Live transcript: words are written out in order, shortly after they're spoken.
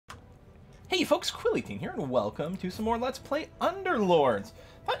Hey folks, Quillyteen here, and welcome to some more Let's Play Underlords.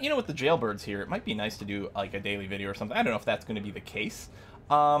 Thought, you know, with the jailbirds here, it might be nice to do like a daily video or something. I don't know if that's going to be the case,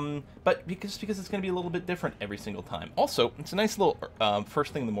 but because it's going to be a little bit different every single time. Also, it's a nice little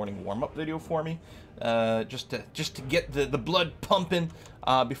first thing in the morning warm-up video for me, just to get the blood pumping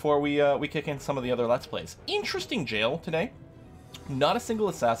before we kick in some of the other Let's Plays. Interesting jail today. Not a single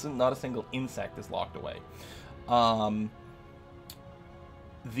assassin, not a single insect is locked away.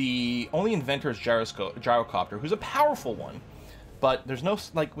 The only inventor is Gyrocopter, who's a powerful one, but there's no,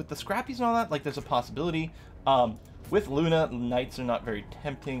 like, with the scrappies and all that, like, there's a possibility. With Luna, Knights are not very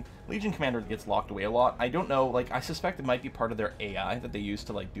tempting. Legion Commander gets locked away a lot. I don't know, like, I suspect it might be part of their AI that they use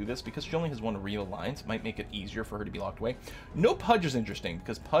to, like, do this, because she only has one real alliance. It might make it easier for her to be locked away. No Pudge is interesting,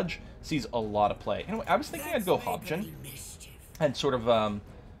 because Pudge sees a lot of play. Anyway, I was thinking I'd go Hobgen, and sort of,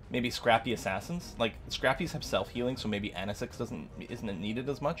 maybe Scrappy Assassins. Like, Scrappies have self-healing, so maybe Anisix isn't needed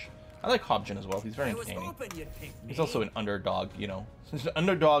as much. I like Hobgen as well. He's very entertaining. He's also an underdog, you know. He's an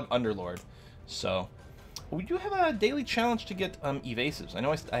underdog underlord. So, we do have a daily challenge to get evasives. I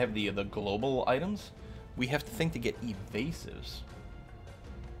know I have the global items. We have to think to get evasives.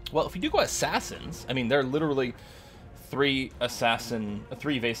 Well, if we do go assassins, I mean, there are literally three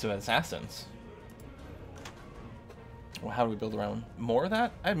evasive assassins. Well, how do we build around more of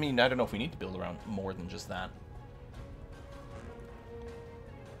that? I mean, I don't know if we need to build around more than just that.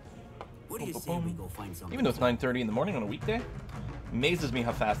 What do you say we go find something? Even though it's 9:30 in the morning on a weekday, amazes me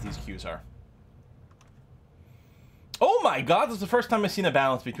how fast these queues are. Oh my god, this is the first time I've seen a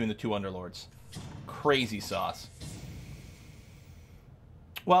balance between the two Underlords. Crazy sauce.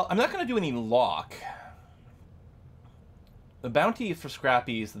 Well, I'm not going to do any lock. The bounty for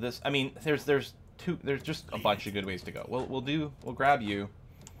Scrappies, this, I mean, there's just a bunch of good ways to go. We'll grab you.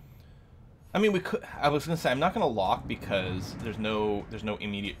 I mean, we could. I was gonna say I'm not gonna lock because there's no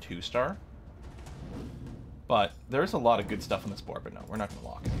immediate 2-star. But there's a lot of good stuff on this board. But no, we're not gonna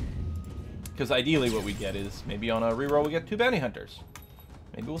lock. Because ideally, what we get is maybe on a reroll we get 2 bounty hunters.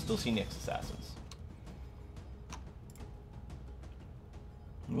 Maybe we'll still see Nyx assassins.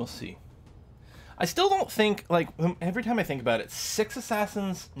 We'll see. I still don't think, like, every time I think about it, 6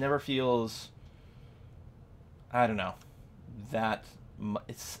 assassins never feels, I don't know, that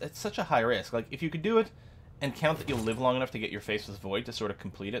it's such a high risk. Like, if you could do it and count that you'll live long enough to get your Faceless Void to sort of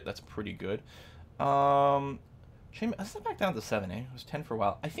complete it, that's pretty good. Shame, let's back down to 7, eh? It was 10 for a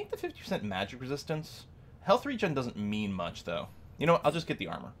while. I think the 50% magic resistance, health regen doesn't mean much, though. You know what? I'll just get the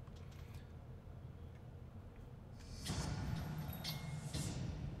armor.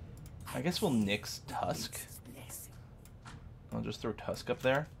 I guess we'll Nyx Tusk. I'll just throw Tusk up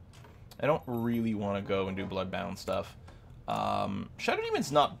there. I don't really want to go and do Bloodbound stuff. Shadow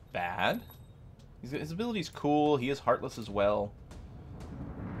Demon's not bad. His ability's cool. He is Heartless as well.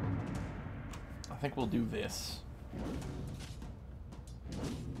 I think we'll do this.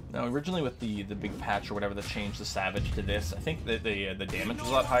 Now, originally with the big patch or whatever that changed the Savage to this, I think that the damage was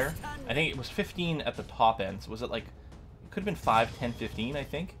a lot higher. I think it was 15 at the top end. So was it like, it could have been 5, 10, 15, I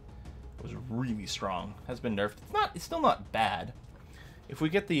think. It was really strong. Has been nerfed. It's still not bad. If we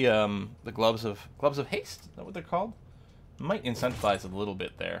get the gloves of haste, is that what they're called? Might incentivize a little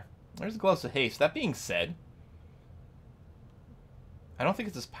bit there. There's the gloves of haste. That being said, I don't think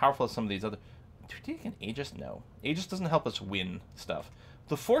it's as powerful as some of these other. Do we take an Aegis? No. Aegis doesn't help us win stuff.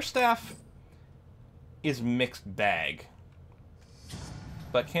 The Force Staff is mixed bag,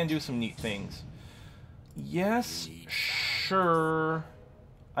 but can do some neat things. Yes, sure.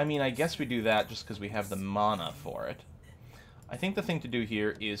 I mean, I guess we do that just because we have the mana for it. I think the thing to do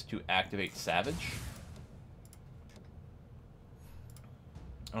here is to activate Savage.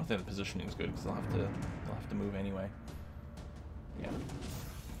 I don't think the positioning is good because they'll have to move anyway. Yeah.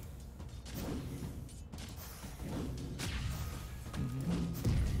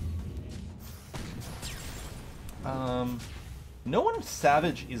 No one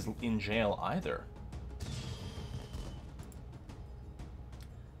Savage is in jail either.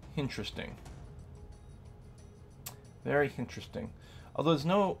 Interesting. Very interesting. Although there's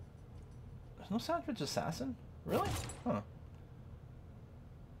no Savage Assassin? Really? Huh.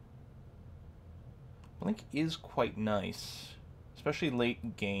 Blink is quite nice. Especially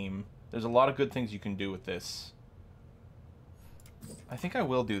late game. There's a lot of good things you can do with this. I think I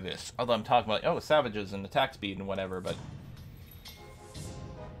will do this. Although I'm talking about, oh, Savages and attack speed and whatever, but...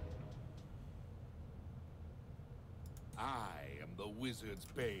 I am the wizard's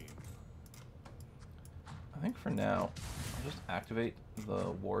bane. I think for now, I'll just activate the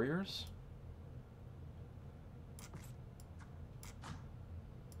warriors.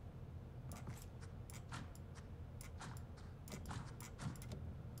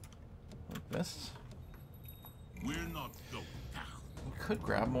 this. We're not going down. We could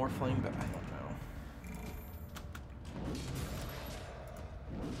grab more flame, but I don't know.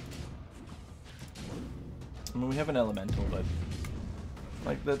 I mean, we have an elemental, but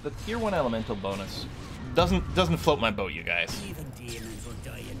like the tier 1 elemental bonus doesn't float my boat, you guys. Even demons will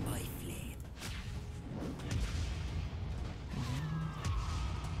die in my flame.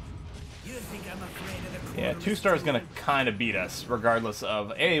 You think I'm afraid of the Yeah, 2-star is gonna kind of beat us, regardless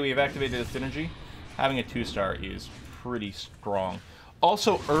of, hey, we have activated a synergy. Having a 2-star is pretty strong.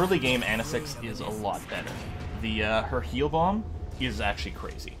 Also, early game Anisix is a lot better. The her heal bomb is actually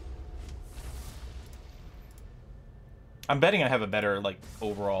crazy. I'm betting I have a better, like,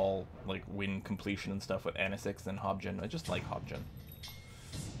 overall, like, win completion and stuff with Anisix than Hobgen. I just like Hobgen.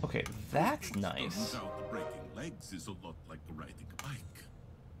 Okay, that's nice. Turns out the breaking legs is a lot like the riding a bike.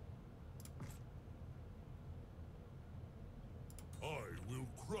 I will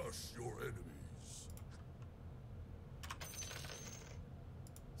crush your enemies.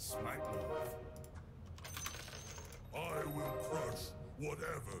 Smart move. I will crush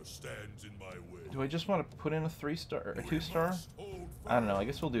whatever stands in my way. Do I just want to put in a 3-star or a 2-star? I don't know. I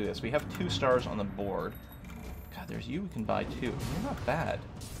guess we'll do this. We have 2 stars on the board. God, there's you we can buy too. You're not bad.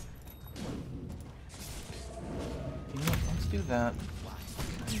 You know what? Let's do that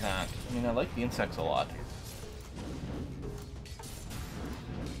and that. I mean, I like the insects a lot.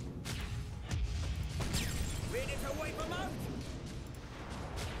 Ready to wipe them out?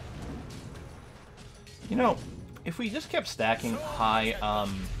 You know, if we just kept stacking high,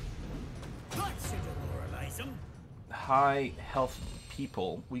 That should demoralize them. high health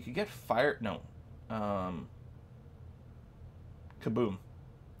people, we could get fire. No, kaboom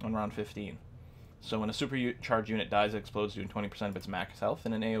on round 15. So when a supercharged unit dies, it explodes, doing 20% of its max health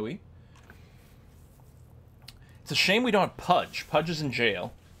in an AoE. It's a shame we don't have Pudge. Pudge is in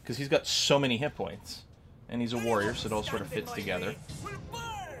jail because he's got so many hit points, and he's a warrior, so it all sort of fits together.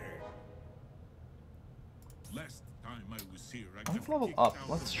 Last time I was here, I Let's got level kicked up. out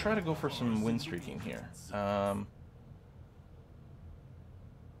Let's of try to go for some bars win and streaking here. rooms.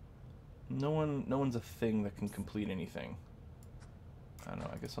 No one's a thing that can complete anything. I don't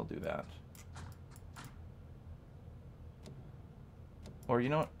know. I guess I'll do that. Or you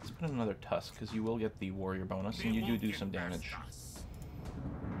know what? Let's put in another tusk because you will get the warrior bonus, and you do some damage.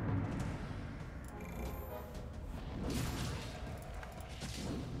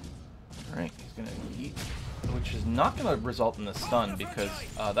 Alright, he's gonna eat, which is not gonna result in the stun because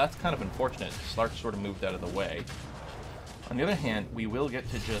that's kind of unfortunate. Slark sort of moved out of the way. On the other hand, we will get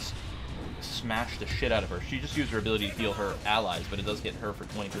to just smash the shit out of her. She just used her ability to heal her allies, but it does get her for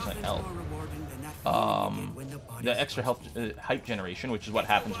 20% health. The extra health hype generation, which is what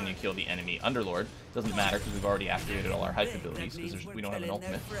happens when you kill the enemy Underlord, doesn't matter because we've already activated all our hype abilities because we don't have an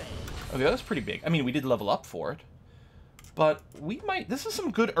ultimate. Okay, that was pretty big. I mean, we did level up for it, but we might. This is some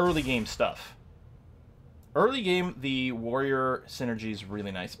good early game stuff. Early game, the warrior synergy is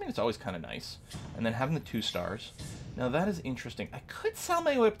really nice. I mean, it's always kind of nice. And then having the 2 stars. Now, that is interesting. I could sell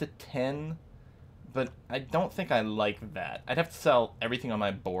my way up to 10, but I don't think I like that. I'd have to sell everything on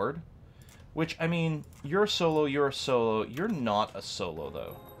my board. Which, I mean, you're a solo, you're a solo. You're not a solo,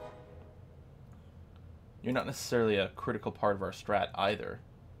 though. You're not necessarily a critical part of our strat, either.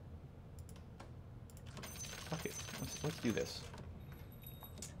 Okay, let's do this.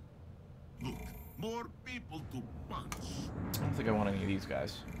 Look, more people to punch. I don't think I want any of these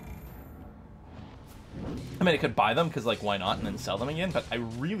guys. I mean, I could buy them, because, like, why not, and then sell them again, but I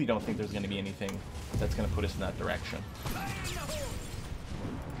really don't think there's going to be anything that's going to put us in that direction.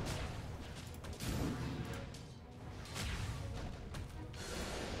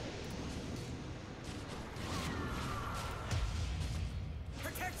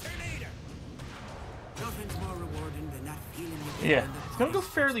 Yeah, it's going to go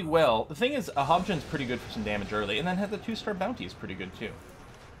fairly well. The thing is, a Hobgen's pretty good for some damage early, and then have the 2-star bounty is pretty good, too.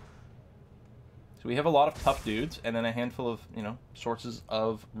 So we have a lot of tough dudes, and then a handful of, you know, sources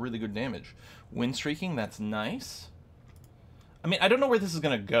of really good damage. Win streaking, that's nice. I mean, I don't know where this is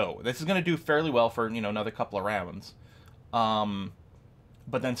going to go. This is going to do fairly well for, you know, another couple of rounds.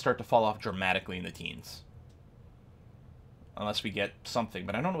 But then start to fall off dramatically in the teens. Unless we get something.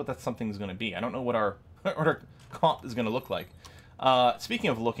 But I don't know what that something is going to be. I don't know what our comp is going to look like. Speaking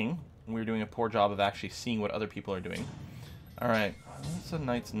of looking, we're doing a poor job of actually seeing what other people are doing. Alright, that's a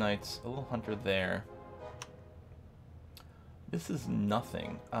Knights, a little Hunter there. This is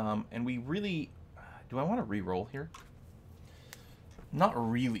nothing. And we really... Do I want to re-roll here? Not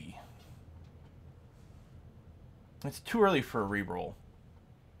really. It's too early for a re-roll.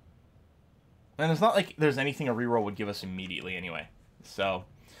 And it's not like there's anything a re-roll would give us immediately anyway. So,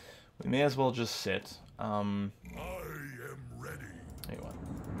 We may as well just sit. I am ready. Tell you what.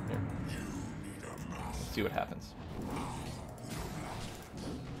 Here. Let's see what happens.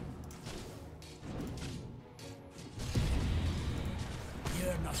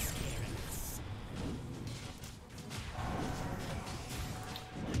 You're not scaring us.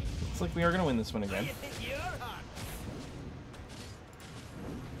 Looks like we are going to win this one again. You think you're hot?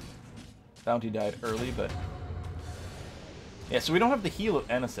 Bounty died early, but... Yeah, so we don't have the heal of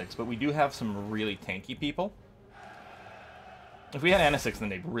N6, but we do have some really tanky people. If we had N6, then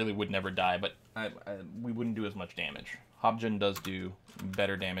they really would never die, but we wouldn't do as much damage. Hobgen does do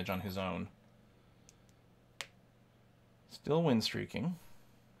better damage on his own. Still win streaking.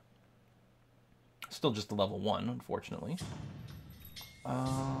 Still just a level 1, unfortunately.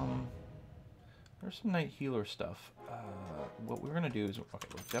 There's some Night Healer stuff. What we're going to do is... Okay,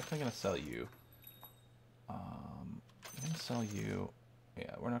 we're definitely going to sell you. I'm going to sell you...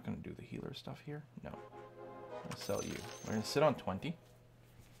 Yeah, we're not going to do the healer stuff here. No. I'm going to sell you. We're going to sit on 20.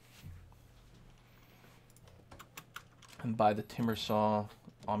 And buy the Timber Saw,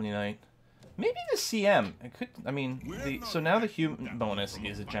 Omni Knight. Maybe the CM. It could... I mean, so now the human bonus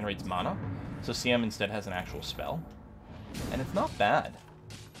is it generates mana. So CM instead has an actual spell. And it's not bad.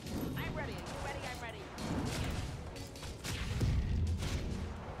 I'm ready. I'm ready.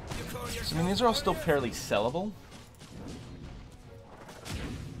 I'm ready. So, I mean, these are all still fairly sellable.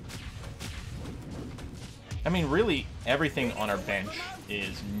 I mean, really, everything on our bench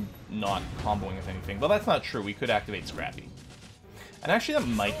is not comboing with anything. Well, that's not true. We could activate Scrappy. And actually, that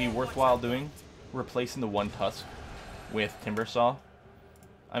might be worthwhile doing. Replacing the one Tusk with Timber Saw.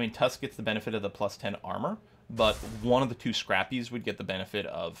 I mean, Tusk gets the benefit of the plus 10 armor, but one of the two Scrappies would get the benefit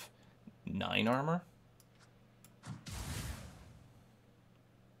of 9 armor.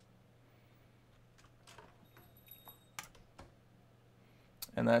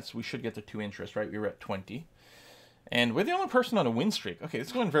 And that's, we should get the 2 interest, right? We were at 20. And we're the only person on a win streak. Okay, this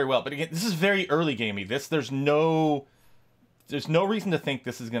is going very well. But again, this is very early gamey. There's no reason to think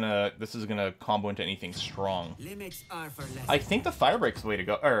this is gonna combo into anything strong. Limits are for less. I think the Firebreak's the way to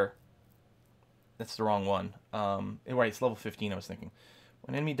go. Or that's the wrong one. Right, it's level 15. I was thinking.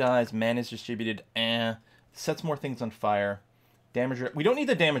 When enemy dies, mana is distributed. Sets more things on fire. Damage. We don't need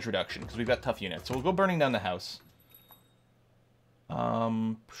the damage reduction because we've got tough units. So we'll go burning down the house.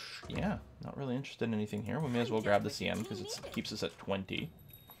 Yeah, not really interested in anything here. We may as well grab the CM because it keeps us at 20.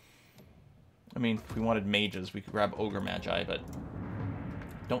 I mean, if we wanted mages, we could grab Ogre Magi, but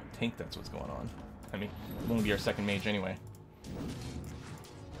I don't think that's what's going on. I mean, it'll only be our second mage anyway.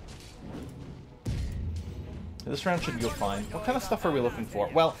 This round should go fine. What kind of stuff are we looking for?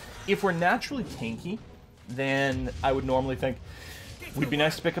 Well, if we're naturally tanky, then I would normally think we'd be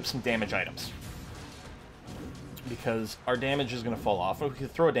nice to pick up some damage items. Because our damage is going to fall off. If we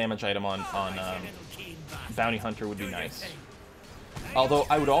could throw a damage item on Bounty Hunter would be nice. Although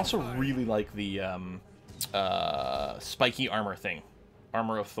I would also really like the spiky armor thing,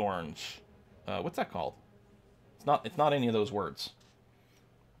 Armor of Thorns. What's that called? It's not any of those words.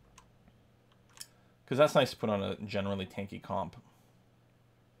 Because that's nice to put on a generally tanky comp.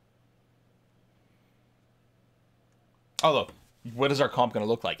 Although, what is our comp going to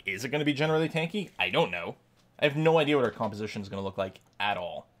look like? Is it going to be generally tanky? I don't know. I have no idea what our composition is going to look like at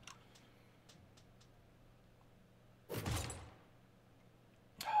all.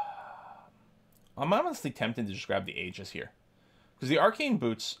 I'm honestly tempted to just grab the Aegis here. Because the Arcane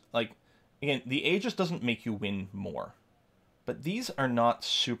Boots, like, again, the Aegis doesn't make you win more. But these are not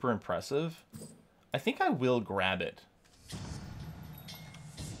super impressive. I think I will grab it.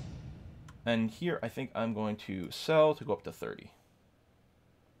 And here, I think I'm going to sell to go up to 30.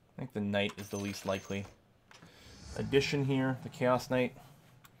 I think the Knight is the least likely addition here, the Chaos Knight.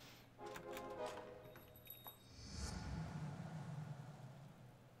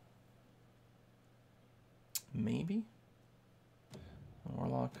 Maybe?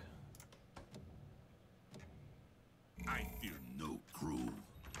 Warlock. I fear no crew.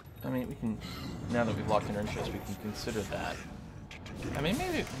 I mean, we can, now that we've locked in our interest, we can consider that. I mean,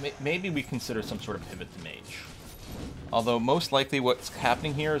 maybe we consider some sort of pivot to mage. Although, most likely what's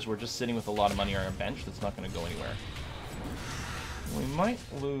happening here is we're just sitting with a lot of money on our bench that's not going to go anywhere. We might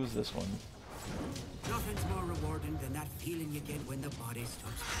lose this one. Nothing's more rewarding than that feeling you get when the body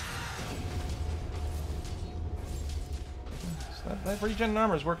stops. So that regen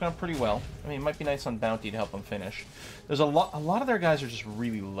armor is working out pretty well. I mean, it might be nice on Bounty to help them finish. There's a lot of their guys are just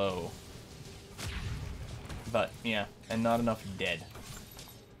really low. But, yeah, and not enough dead.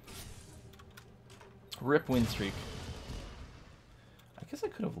 Rip win streak. I guess I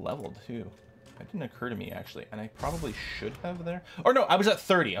could have leveled, too. That didn't occur to me, actually. And I probably should have there. Or no, I was at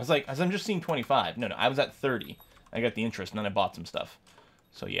 30. I was like, as I'm just seeing 25. No, I was at 30. I got the interest, and then I bought some stuff.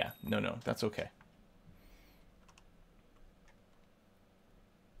 So yeah, no, that's okay.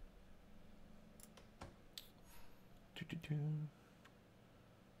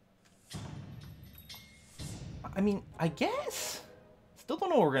 I mean, I guess. Still don't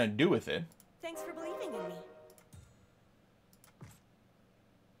know what we're gonna do with it. Thanks for believing in me.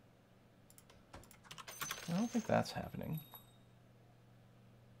 I don't think that's happening.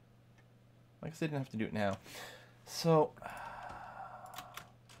 I guess they didn't have to do it now. So,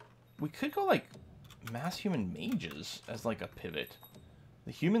 we could go, like, mass human mages as, like, a pivot.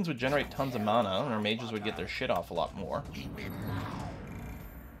 The humans would generate tons of mana, and our mages would get their shit off a lot more.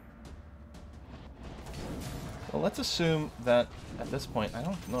 Well, let's assume that, at this point, I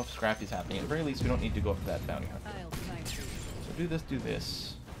don't know if Scrappy's happening. At the very least, we don't need to go up to that bounty hunter. So do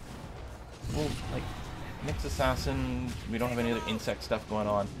this. We'll, like, mix assassin. We don't have any other insect stuff going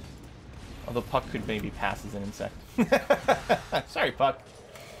on. Although Puck could maybe pass as an insect. Sorry, Puck.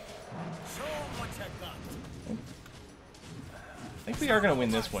 I think we are going to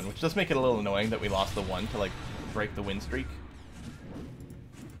win this one, which does make it a little annoying that we lost the one to, like, break the win streak.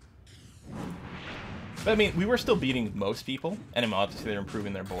 But, I mean, we were still beating most people, and obviously they're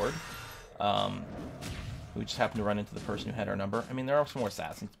improving their board. We just happened to run into the person who had our number. I mean, there are some more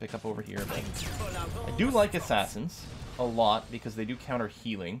assassins to pick up over here, but I do like assassins a lot because they do counter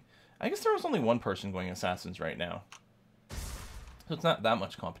healing. I guess there was only one person going assassins right now. So it's not that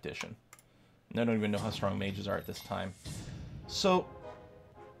much competition. And I don't even know how strong mages are at this time. So,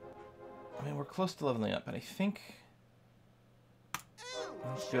 I mean, we're close to leveling up, but I think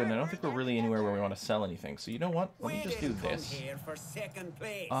that's good. And I don't think we're really anywhere where we want to sell anything. So you know what? Let me just do this.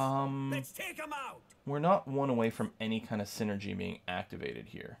 We're not one away from any kind of synergy being activated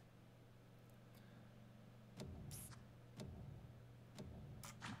here.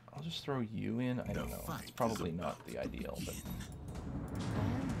 I'll just throw you in. I don't know. It's probably not the ideal, but...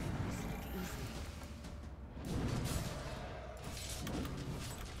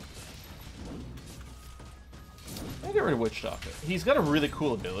 I'll get rid of Witch Doctor. He's got a really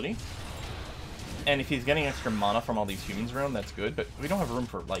cool ability. And if he's getting extra mana from all these humans around, that's good, but we don't have room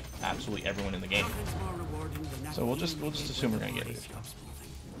for, like, absolutely everyone in the game. So we'll just assume we're gonna get it.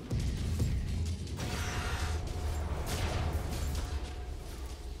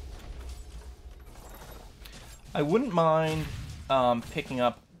 I wouldn't mind picking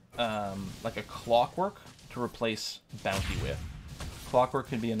up like a Clockwork to replace Bounty with. Clockwork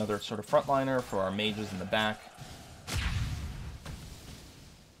could be another sort of frontliner for our mages in the back.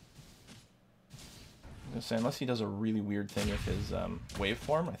 I'm gonna say, unless he does a really weird thing with his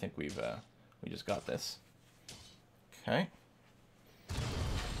waveform, I think we just got this. Okay.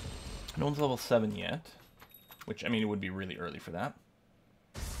 No one's level 7 yet, which, I mean, it would be really early for that.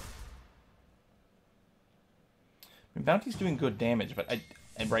 I mean, Bounty's doing good damage, but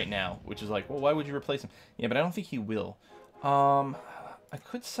and right now, which is like, well, why would you replace him? Yeah, but I don't think he will. I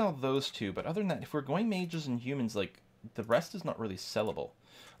could sell those two, but other than that, if we're going mages and humans, like, the rest is not really sellable.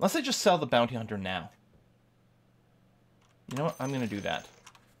 Unless I just sell the Bounty Hunter now. You know what? I'm going to do that.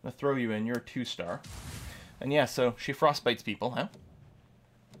 I'm going to throw you in. You're a 2-star. And yeah, so she frostbites people, huh?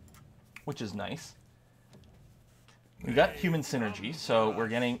 Which is nice. We got human synergy, so we're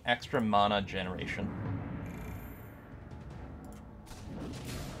getting extra mana generation.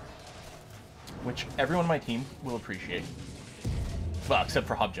 Which everyone on my team will appreciate. Well, except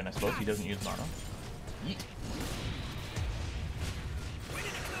for Hobgen, I suppose. He doesn't use mana. Yeet.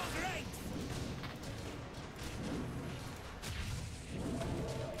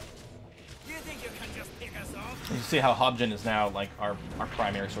 You see how Hobgen is now, like, our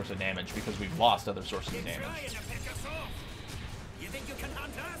primary source of damage because we've lost other sources of damage.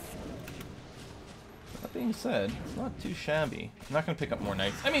 That being said, it's not too shabby. I'm not going to pick up more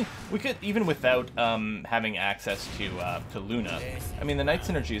knights. I mean, we could, even without having access to Luna, I mean, the knight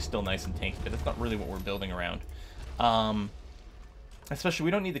synergy is still nice and tanky, but that's not really what we're building around. Especially,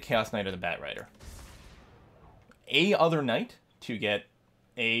 we don't need the Chaos Knight or the Bat Rider. A other knight to get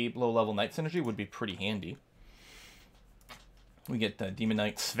a low-level knight synergy would be pretty handy. We get the Demon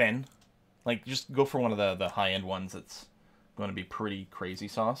Knight Sven. Like, just go for one of the high-end ones that's going to be pretty crazy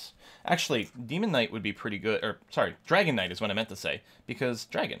sauce. Actually, Demon Knight would be pretty good. Or, sorry, Dragon Knight is what I meant to say. Because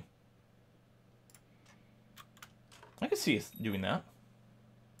Dragon. I could see us doing that.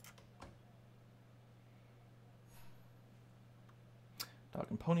 Dog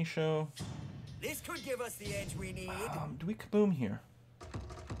and Pony Show. This could give us the edge we need. Do we kaboom here?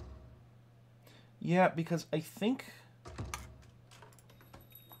 Yeah, because I think...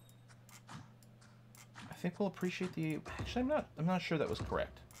 think we'll appreciate the... Actually, I'm not sure that was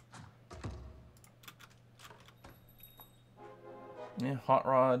correct. Yeah, Hot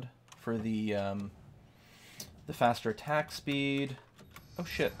Rod for the faster attack speed. Oh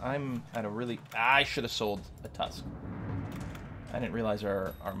shit, I'm at a really... I should have sold a Tusk. I didn't realize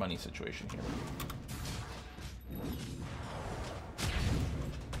our money situation here.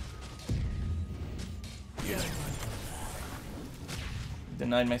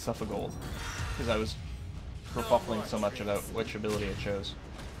 Denied myself a gold because I was kerfuffling so much about which ability I chose.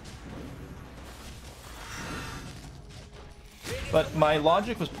 But my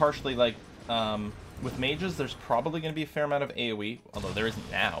logic was partially like, with mages, there's probably going to be a fair amount of AoE, although there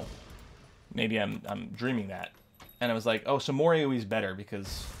isn't now. Maybe I'm dreaming that. And I was like, oh, so more AoE is better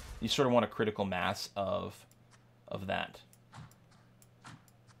because you sort of want a critical mass of that.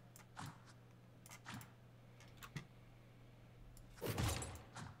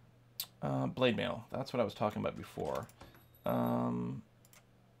 Blade Mail. That's what I was talking about before. And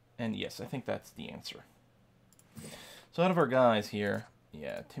yes, I think that's the answer. So out of our guys here,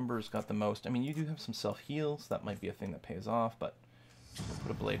 yeah, Timber's got the most. I mean, you do have some self-heals. That might be a thing that pays off, but we'll put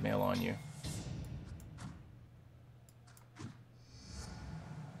a Blade Mail on you.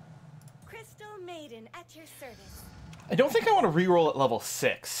 Crystal Maiden at your service. I don't think I want to reroll at level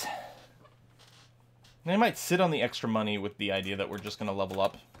 6. I might sit on the extra money with the idea that we're just going to level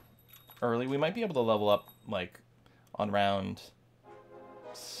up early. We might be able to level up, like, on round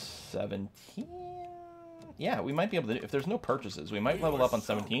 17? Yeah, we might be able to, if there's no purchases, we might level up on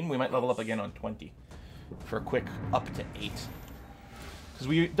 17, we might level up again on 20 for a quick up to 8.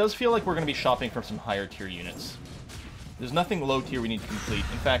 Because it does feel like we're going to be shopping for some higher tier units. There's nothing low tier we need to complete.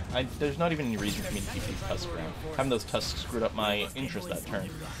 In fact, there's not even any reason for me to keep these tusks around. Having those tusks screwed up my interest that turn.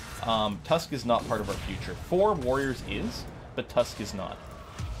 Tusk is not part of our future. 4 warriors is, but Tusk is not.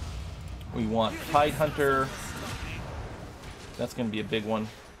 We want Tide Hunter. That's going to be a big one.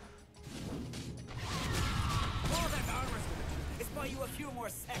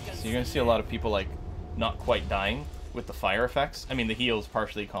 So you're going to see a lot of people, like, not quite dying with the fire effects. I mean, the heal's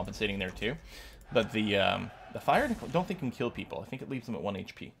partially compensating there, too. But the fire, I don't think can kill people. I think it leaves them at 1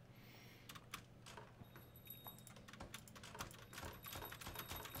 HP.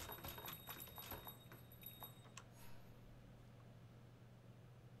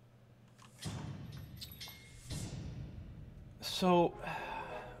 So,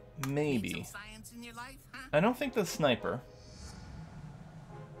 maybe. I don't think the sniper...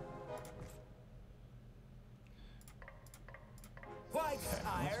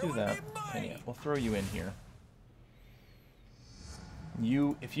 Let's do that. And yeah, we'll throw you in here.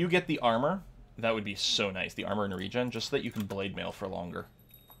 If you get the armor, that would be so nice. The armor and regen, just so that you can blade mail for longer.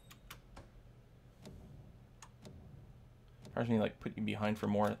 Requires me like put you behind for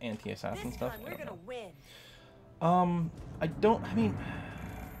more anti-assassin stuff. We're gonna win. I mean,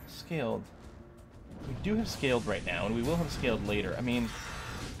 scaled. We do have scaled right now, and we will have scaled later. I mean,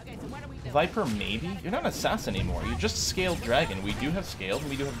 Okay, so what are we doing? Viper, maybe? You're not an assassin anymore. You just scaled dragon. We do have scaled, and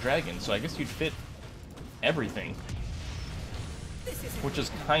we do have dragon, so I guess you'd fit everything. Which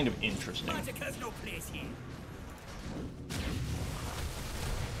is kind of interesting. Magic has no place here.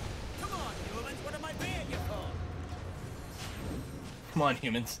 Come on, humans, what am I paying you for? Come on,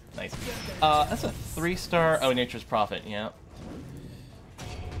 humans. Nice. That's a 3-star... Oh, Nature's Prophet, yeah.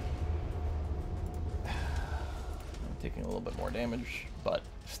 I'm taking a little bit more damage, but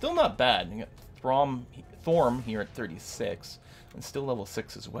still not bad. You got Thorm here at 36, and still level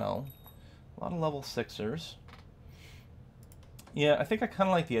 6 as well. A lot of level 6ers. Yeah, I think I kind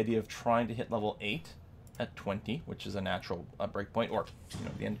of like the idea of trying to hit level 8 at 20, which is a natural breakpoint, or, you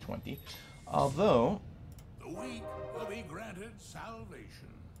know, the end of 20. Although... The weak will be granted salvation.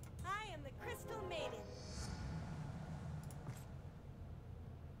 I am the Crystal Maiden.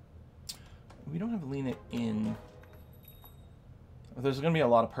 We don't have Lena in... There's going to be a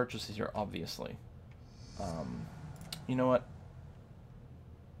lot of purchases here, obviously. You know what?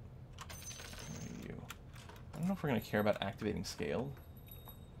 I don't know if we're going to care about activating scale.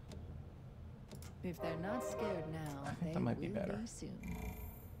 If they're not scared now, I think that might be better. Soon.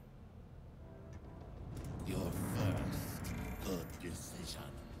 Your first good decision.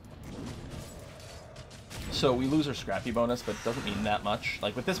 So we lose our scrappy bonus, but it doesn't mean that much.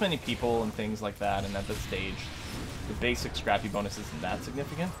 Like with this many people and things like that, and at this stage, the basic scrappy bonus isn't that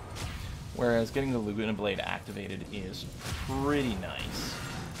significant. Whereas getting the Laguna Blade activated is pretty nice.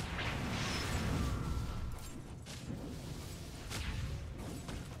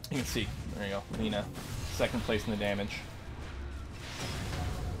 You can see, there you go, Lena, 2nd place in the damage.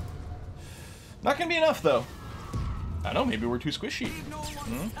 Not gonna be enough though. I don't know, maybe we're too squishy.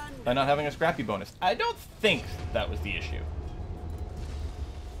 By not having a scrappy bonus. I don't think that was the issue.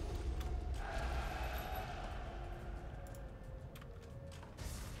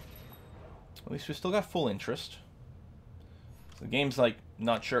 At least we still got full interest. So the game's like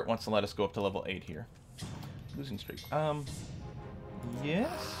not sure it wants to let us go up to level 8 here. Losing streak.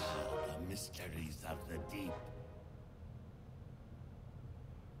 Yes. The mysteries of the deep.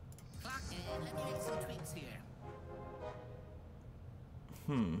 Clock in. Let me make some tweaks here.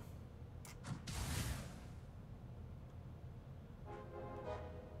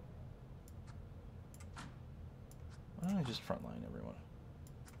 Why don't I just frontline everyone?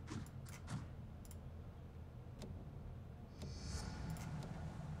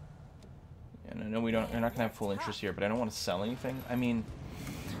 And I know we're not gonna have full interest here, but I don't want to sell anything. I mean,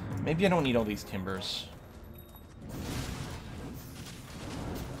 maybe I don't need all these timbers.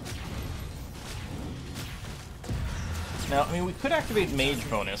 Now, I mean, we could activate Mage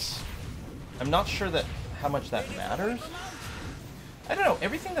bonus. I'm not sure that how much that matters. I don't know.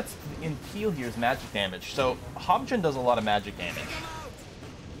 Everything that's in Peel here is magic damage, so Hobgen does a lot of magic damage.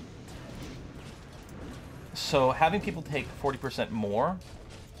 So having people take 40% more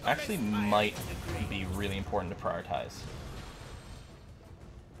actually might be really important to prioritize.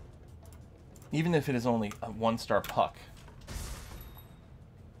 Even if it is only a 1-star puck.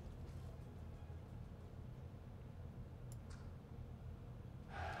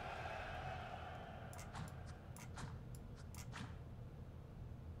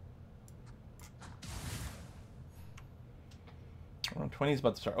 Oh, 20 is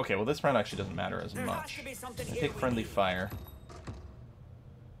about to start. Okay, well this round actually doesn't matter as much. I take friendly fire.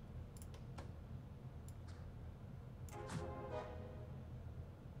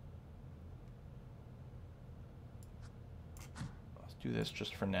 Let's do this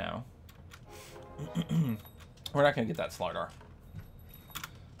just for now. We're not going to get that Slardar.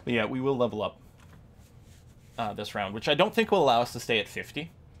 But yeah, we will level up this round, which I don't think will allow us to stay at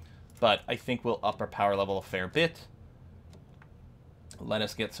 50. But I think we'll up our power level a fair bit. Let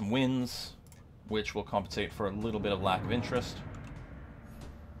us get some wins, which will compensate for a little bit of lack of interest.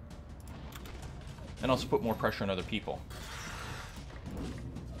 And also put more pressure on other people.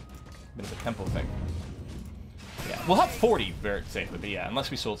 Bit of a tempo thing. Yeah, we'll have 40 very safely, but yeah, unless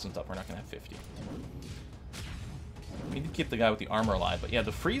we sold some stuff, we're not going to have 50. We need to keep the guy with the armor alive, but yeah,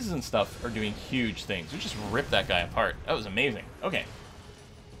 the freezes and stuff are doing huge things. We just ripped that guy apart. That was amazing. Okay.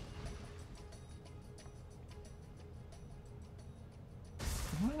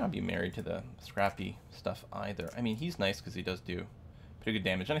 He might not be married to the scrappy stuff either. I mean, he's nice because he does do pretty good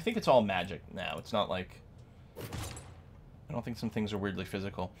damage. And I think it's all magic now. It's not like... I don't think some things are weirdly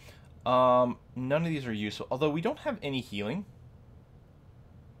physical. None of these are useful. Although we don't have any healing.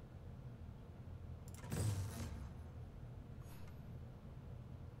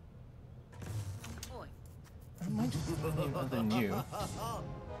 I might just be other than you.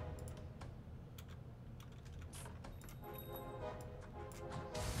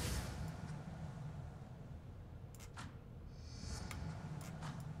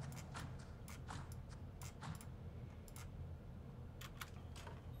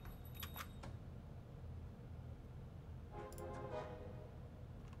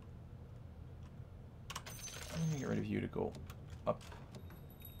 I'm gonna get rid of you to go up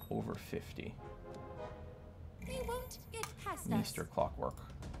over 50. They won't get past Meester clockwork.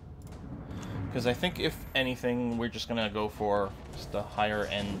 Because I think if anything, we're just gonna go for just a higher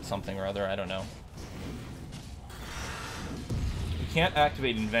end something or other. I don't know. We can't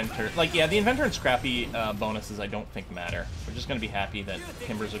activate Inventor. Like, yeah, the Inventor and Scrappy bonuses I don't think matter. We're just gonna be happy that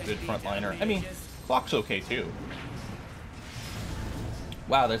Timber's a good frontliner. I mean, Clock's okay too.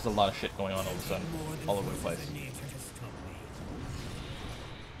 Wow, there's a lot of shit going on all of a sudden, all over the place.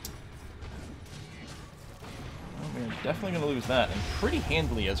 Well, we're definitely going to lose that, and pretty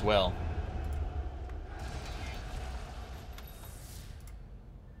handily as well.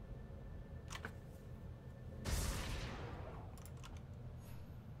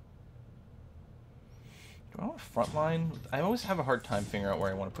 Do I want to frontline? I always have a hard time figuring out where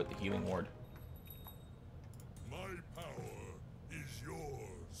I want to put the healing ward.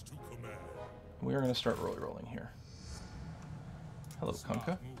 We are going to start rolling here. Hello,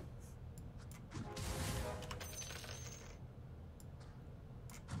 Kunkka.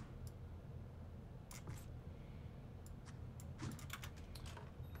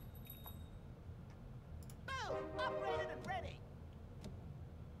 Boom! Upgraded and ready.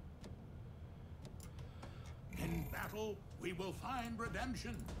 In battle, we will find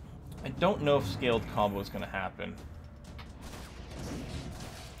redemption. I don't know if scaled combo is going to happen.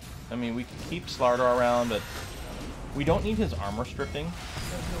 I mean, we could keep Slardar around, but We don't need his armor stripping.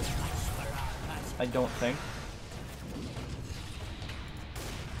 I don't think.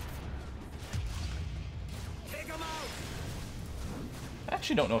 I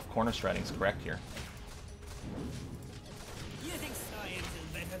actually don't know if corner stratting is correct here.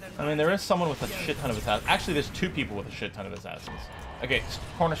 I mean, there is someone with a shit ton of assassins. Actually, there's two people with a shit ton of assassins. Okay,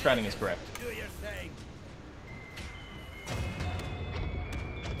 corner stratting is correct.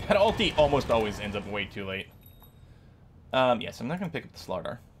 That ulti almost always ends up way too late. Yes, I'm not going to pick up the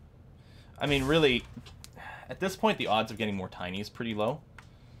Slardar. I mean, really, at this point, the odds of getting more Tiny is pretty low.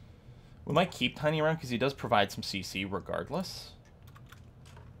 We might keep Tiny around because he does provide some CC regardless.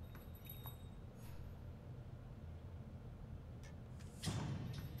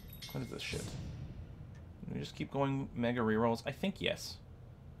 What is this shit? Can we just keep going mega rerolls? I think yes.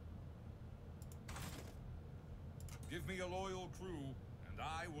 Give me a loyal crew, and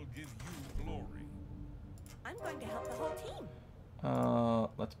I will give you glory. I'm going to help the whole team.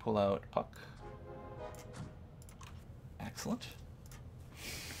 Let's pull out Puck. Excellent.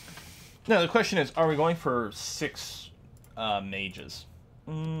 Now the question is, are we going for 6 mages?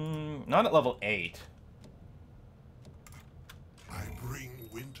 Not at level 8. I bring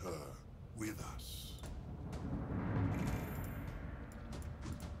winter with us.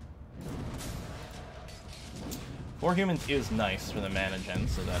 4 humans is nice for the mana gen,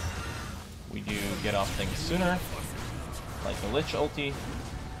 so that we do get off things sooner. Like the Lich ulti.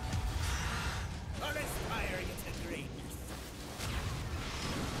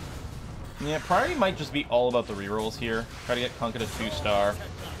 Yeah, priority might just be all about the rerolls here. Try to get Kunkka to 2-star,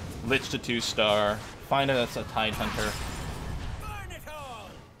 Lich to 2-star, find a Tide Hunter.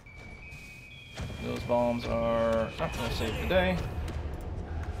 Those bombs are not going to save the day.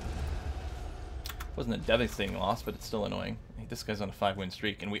 Wasn't a devastating loss, but it's still annoying. This guy's on a 5-win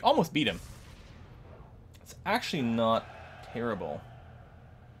streak, and we almost beat him. It's actually not terrible.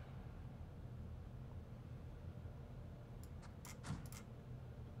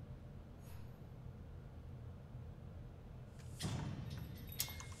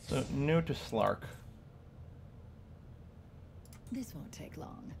 So, no to Slark. This won't take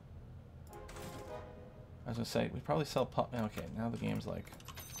long. I was gonna say, we probably sell pop. Okay, now the game's like,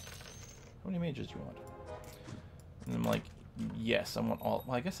 how many mages do you want? And I'm like, yes, I want all.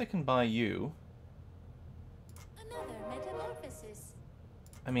 Well, I guess I can buy you. Another metamorphosis.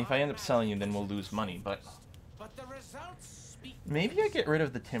 I mean, if I end up selling you, then we'll lose money, but the results speak. maybe I get rid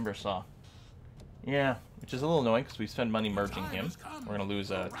of the Timber Saw. Yeah, which is a little annoying because we spend money merging him. We're gonna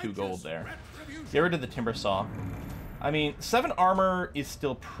lose 2 gold there. Get rid of the Timber Saw. I mean, 7 armor is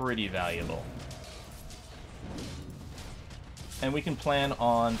still pretty valuable. And we can plan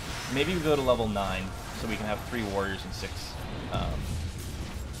on, maybe we go to level 9, so we can have 3 warriors and 6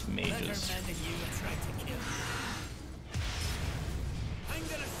 mages.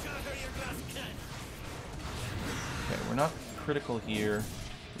 Okay, we're not critical here.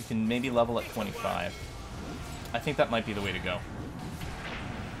 We can maybe level at 25. I think that might be the way to go.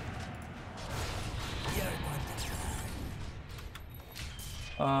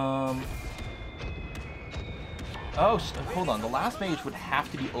 Oh, hold on. The last mage would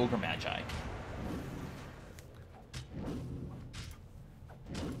have to be Ogre Magi.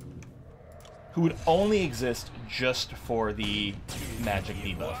 Who would only exist just for the magic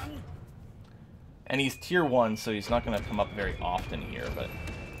debuff. And he's tier 1, so he's not going to come up very often here, but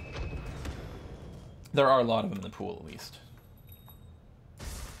there are a lot of them in the pool, at least.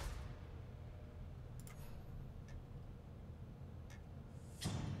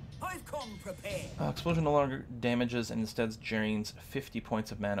 I've come prepared. Explosion no longer damages and instead drains 50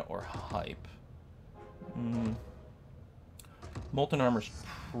 points of mana or hype. Molten Armor's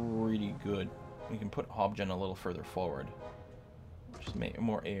pretty good. We can put Hobgen a little further forward. Just make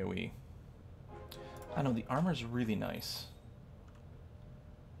more AoE. I know, the armor's really nice.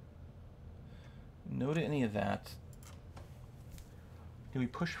 No to any of that. Do we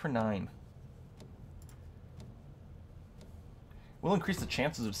push for 9? We'll increase the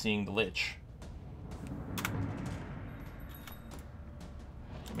chances of seeing the Lich. I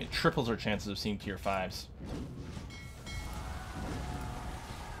mean, it triples our chances of seeing tier 5s.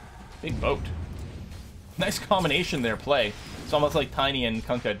 Big boat. Nice combination there, play. It's almost like Tiny and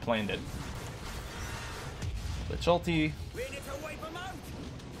Kunkka had planned it. Lich ulti. We need to wipe them out.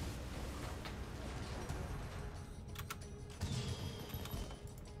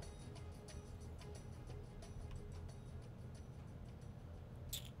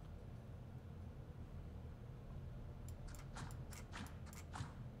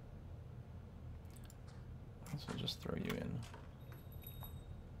 So I'll just throw you in.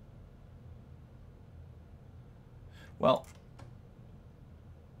 Well,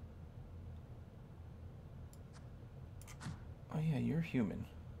 oh yeah, you're human.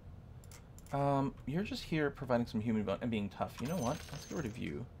 You're just here providing some human and being tough. You know what? Let's get rid of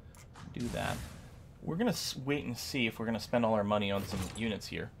you. Do that. We're gonna wait and see if we're gonna spend all our money on some units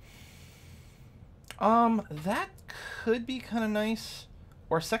here. That could be kind of nice.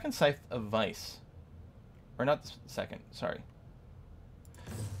 Or second scythe of vice. Or not second, sorry.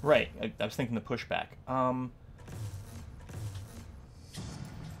 Right, I was thinking the pushback.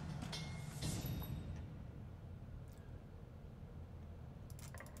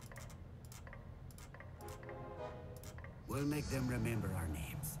 We'll make them remember our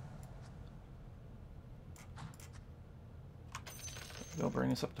names. Go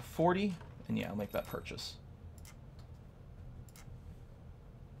bring us up to 40, and yeah, I'll make that purchase.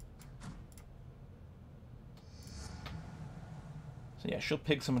 So yeah, she'll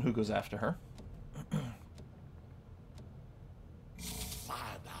pig someone who goes after her. Fire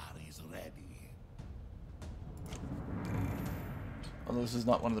is ready. Although this is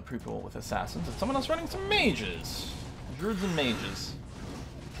not one of the people with assassins, it's someone else running some mages. Druids and mages.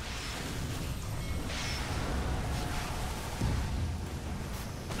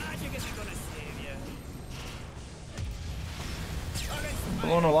 Magic isn't gonna save you.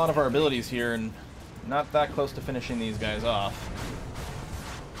 Blowing a lot of our abilities here, and not that close to finishing these guys off.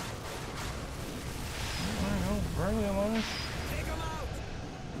 Burly alive.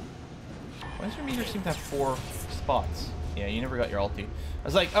 Why does your meter seem to have 4 spots? Yeah, you never got your ulti. I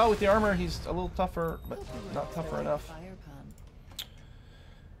was like, oh, with the armor, he's a little tougher, but not tougher enough.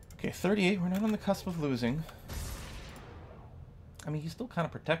 Okay, 38. We're not on the cusp of losing. I mean, he's still kind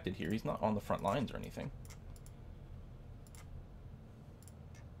of protected here. He's not on the front lines or anything.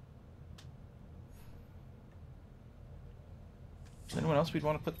 Anyone else we'd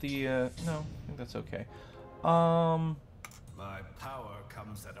want to put the... no, I think that's okay. My power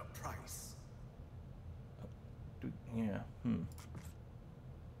comes at a price. Yeah, Okay,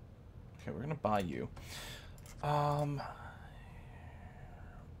 we're gonna buy you. There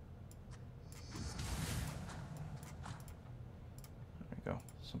we go.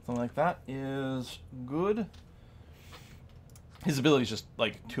 Something like that is good. His ability is just,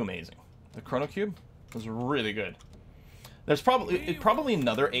 like, too amazing. The Chrono Cube was really good. There's probably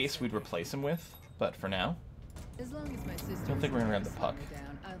another ace we'd replace him with, but for now, As long as my sister don't think we're gonna grab the puck.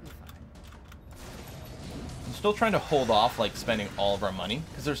 down, I'll be fine. I'm still trying to hold off, like, spending all of our money,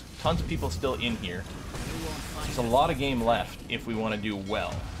 because there's tons of people still in here. There's a lot of game left if we want to do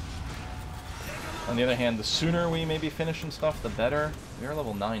well. On the other hand, the sooner we maybe finish some stuff, the better. We are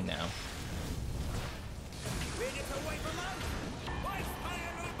level 9 now.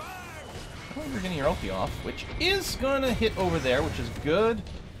 Oh, you're getting your ulti off, which is going to hit over there, which is good.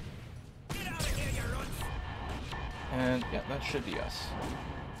 And, yeah, that should be us.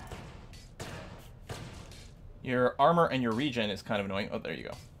 Your armor and your regen is kind of annoying. Oh, there you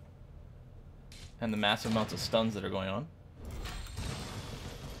go. And the massive amounts of stuns that are going on.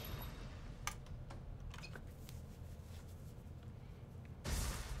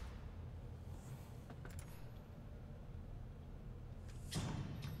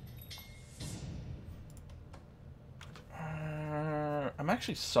 I'm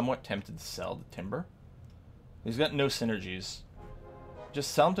actually somewhat tempted to sell the timber. He's got no synergies.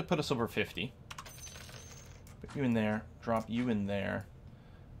 Just sell him to put us over 50. Put you in there. Drop you in there.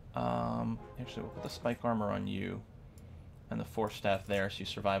 Actually, we'll put the spike armor on you. And the force staff there so you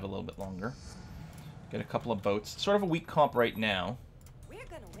survive a little bit longer. Get a couple of boats. Sort of a weak comp right now. We're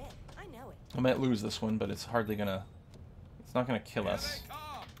gonna win. I know it. I might lose this one, but it's hardly gonna... It's not gonna kill us.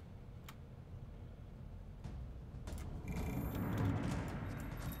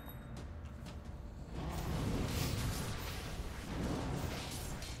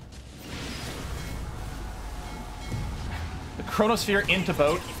 Chronosphere into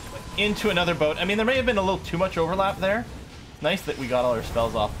boat, into another boat. I mean, there may have been a little too much overlap there. Nice that we got all our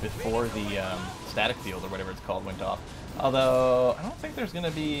spells off before the static field, or whatever it's called, went off. Although, I don't think there's going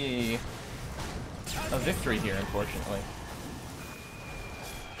to be a victory here, unfortunately.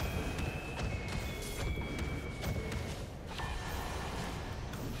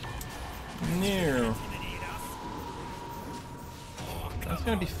 No. That's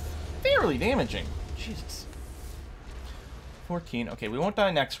going to be fairly damaging. Jesus. 14. Okay, we won't die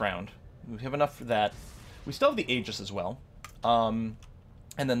next round. We have enough for that. We still have the Aegis as well. And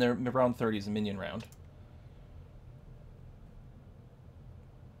then the round 30 is a minion round.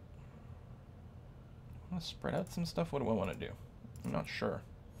 I want to spread out some stuff. What do I want to do? I'm not sure.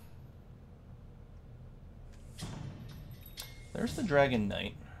 There's the Dragon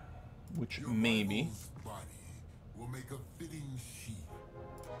Knight, which maybe... will make a fitting sheath.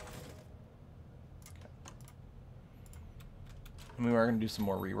 And we are going to do some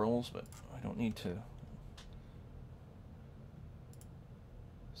more rerolls, but I don't need to.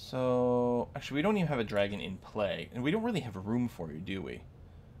 So, actually, we don't even have a dragon in play. And we don't really have room for you, do we?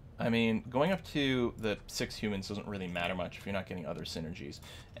 I mean, going up to the 6 humans doesn't really matter much if you're not getting other synergies.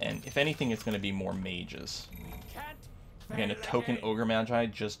 And if anything, it's going to be more mages. Again, a token Ogre Magi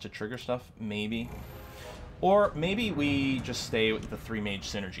just to trigger stuff, maybe. Or maybe we just stay with the 3 mage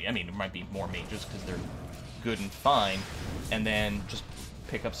synergy. I mean, it might be more mages because they're good and fine. And then just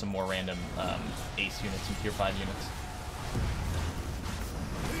pick up some more random ace units and tier 5 units.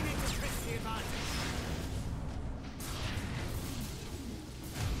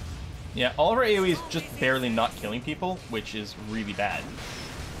 Yeah, all of our AoE is just barely not killing people, which is really bad.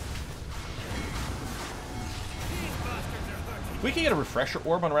 If we could get a refresher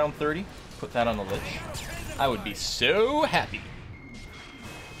orb on round 30, put that on the Lich, I would be so happy.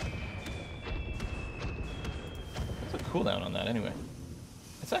 What's the cooldown on that anyway?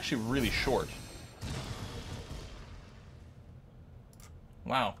 It's actually really short.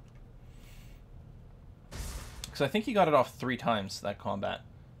 Wow. Because I think he got it off 3 times, that combat.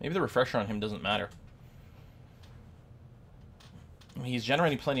 Maybe the refresher on him doesn't matter. He's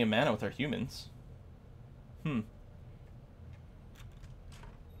generating plenty of mana with our humans. So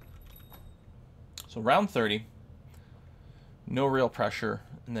round 30. No real pressure.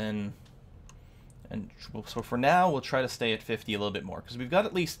 And then... so for now, we'll try to stay at 50 a little bit more. Because we've got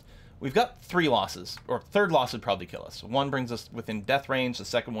at least... We've got 3 losses. Or third loss would probably kill us. One brings us within death range. The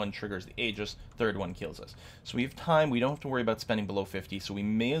second one triggers the Aegis. Third one kills us. So we have time. We don't have to worry about spending below 50. So we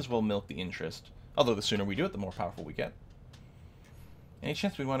may as well milk the interest. Although the sooner we do it, the more powerful we get. Any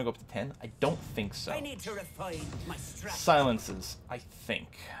chance we want to go up to 10? I don't think so. I need to refine my strategy. Silences, I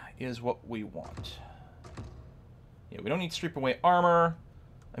think, is what we want. Yeah, we don't need strip away armor.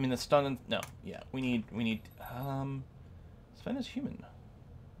 I mean, the stun and... No, yeah, we need... Sven is human.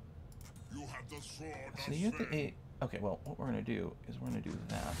 You have the sword. So you have the... Okay, well, what we're going to do is we're going to do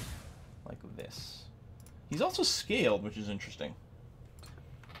that. Like this. He's also scaled, which is interesting.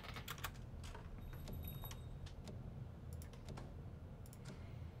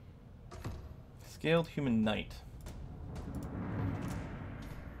 Scaled human knight.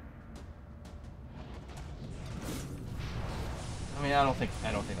 I mean, I don't think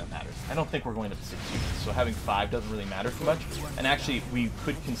that matters. I don't think we're going up to 6 humans, so having 5 doesn't really matter too much. And actually, we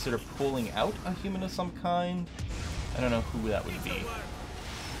could consider pulling out a human of some kind. I don't know who that would be.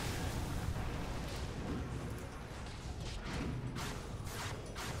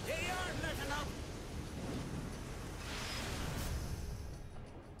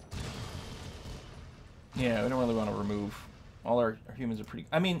 Yeah, we don't really want to remove. All our humans are pretty...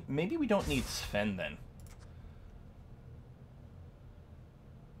 I mean, maybe we don't need Sven then.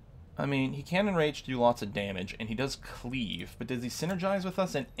 I mean, he can enrage to do lots of damage, and he does cleave, but does he synergize with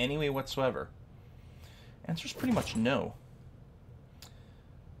us in any way whatsoever? Answer's pretty much no.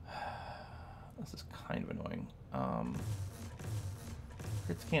 This is kind of annoying.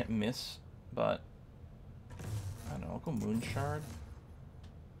 Crits can't miss, but... I don't know, I'll go Moonshard.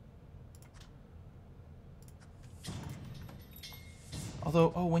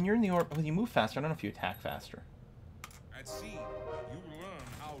 Although, oh, when you're in the orb, when you move faster, I don't know if you attack faster. At sea, you learn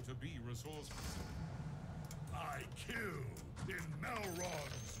how to be resourceful. I kill in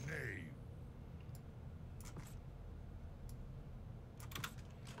Malron's name.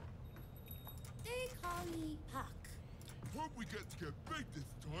 They call me Puck. Hope we get to get big this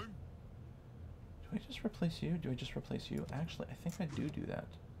time. Do I just replace you? Do I just replace you? Actually, I think I do that.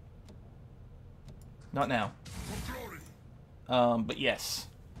 Not now. For glory. But yes.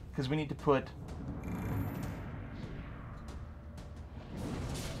 Because we need to put...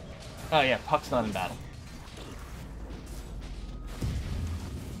 Oh yeah, Puck's not in battle.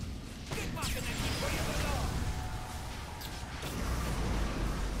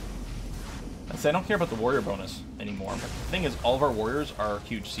 I don't care about the warrior bonus anymore. But the thing is, all of our warriors are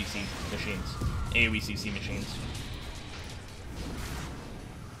huge CC machines. AoE CC machines.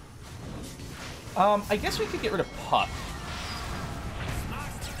 I guess we could get rid of Puck.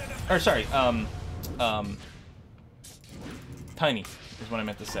 Or sorry, Tiny is what I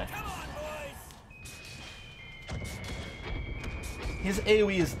meant to say. His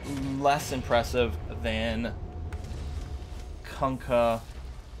AoE is less impressive than Kunkka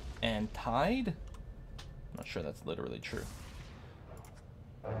and Tide? I'm not sure that's literally true.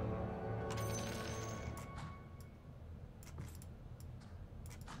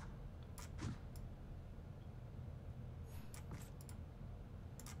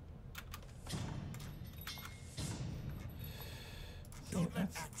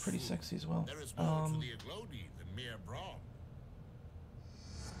 pretty sexy as well. There is more to the Aglodi than mere brawn.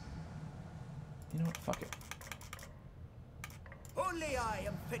 You know what? Fuck it. Only I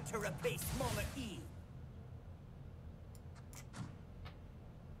am fit to replace Mama Eve.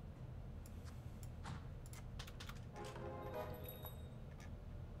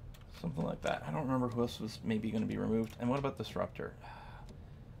 Something like that. I don't remember who else was maybe going to be removed. And what about Disruptor?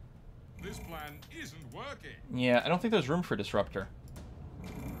 This plan isn't working. Yeah, I don't think there's room for Disruptor.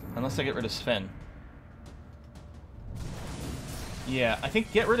 Unless I get rid of Sven. Yeah, I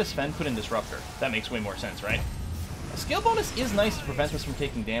think get rid of Sven, put in Disruptor. That makes way more sense, right? A skill bonus is nice to prevent us from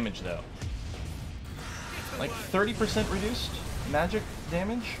taking damage, though. Like 30% reduced magic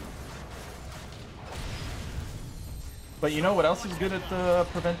damage. But you know what else is good at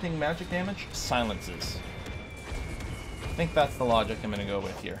preventing magic damage? Silences. I think that's the logic I'm going to go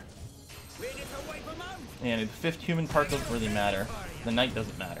with here. And the 5th human part doesn't really matter. The knight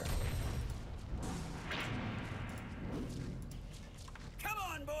doesn't matter. Come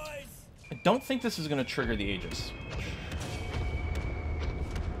on, boys! I don't think this is going to trigger the Aegis.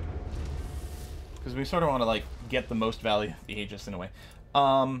 Because we sort of want to, like, get the most value of the Aegis in a way.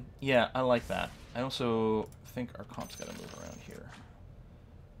 Yeah, I like that. I also think our comp's got to move around here.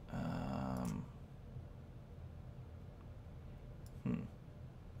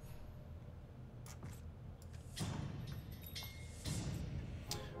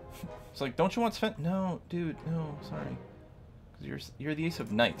 It's like, don't you want Sven? No, dude, no, sorry. Because you're the Ace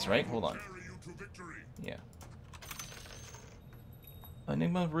of Knights, right? Hold on. Yeah.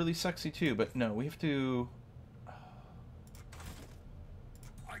 Enigma really sexy too, but no, we have to.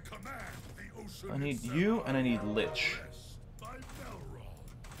 I need you, and I need Lich.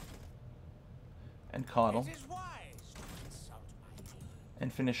 And Coddle.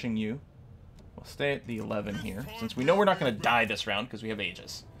 And finishing you. We'll stay at the 11 here, since we know we're not going to die this round, because we have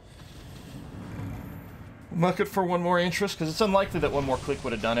Aegis. We'll mark it for one more interest, because it's unlikely that one more click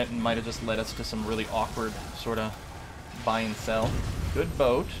would have done it, and might have just led us to some really awkward sort of buy and sell. Good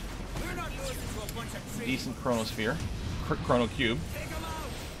boat. Decent Chronosphere. Chrono Cube.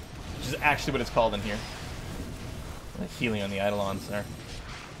 Which is actually what it's called in here. Like healing on the Eidolons there.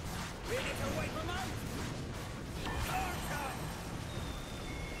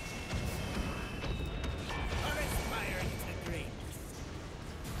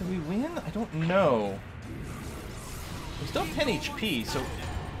 Did we win? I don't know. We still have 10 HP, so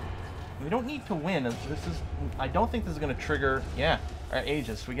we don't need to win. This is. I don't think this is going to trigger. Yeah, our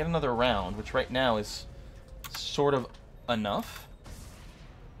Aegis. We get another round, which right now is sort of enough.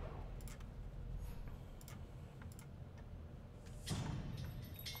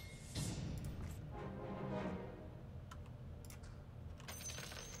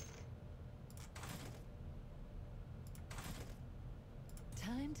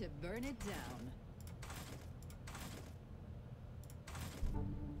 Time to burn it down.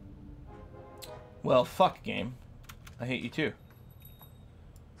 Well, fuck, game. I hate you too.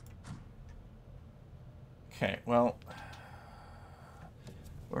 Okay, well,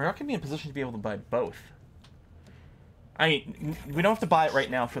 we're not going to be in a position to be able to buy both. I mean, we don't have to buy it right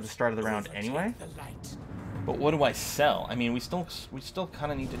now for the start of the round anyway. But what do I sell? I mean, we still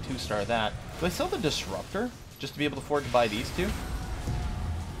kind of need to 2-star that. Do I sell the Disruptor just to be able to afford to buy these two?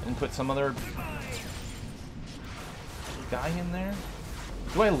 And put some other guy in there?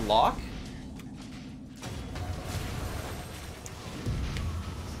 Do I lock?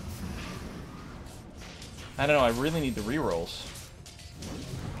 I don't know, I really need the rerolls.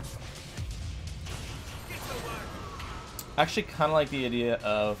 I actually kind of like the idea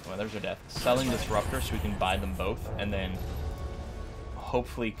of, well, there's our death, selling Disruptor so we can buy them both and then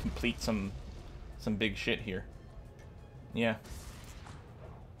hopefully complete some big shit here. Yeah.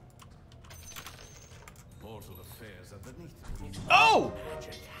 Oh!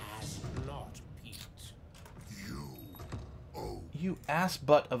 You ass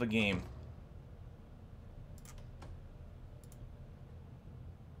butt of a game.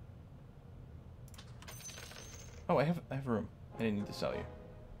 Oh, I have room. I didn't need to sell you.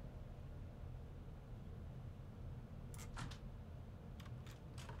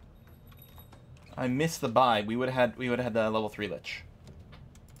 I missed the buy. We would have had the level 3 Lich.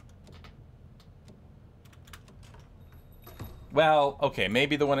 Well, okay,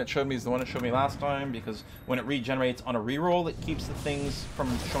 maybe the one it showed me is the one it showed me last time, because when it regenerates on a reroll, it keeps the things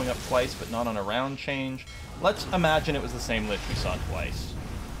from showing up twice, but not on a round change. Let's imagine it was the same Lich we saw twice.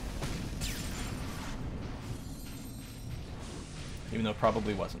 Even though it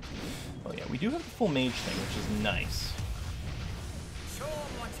probably wasn't. Well, yeah, we do have the full mage thing, which is nice. Show 'em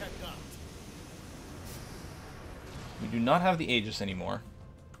what you got. We do not have the Aegis anymore.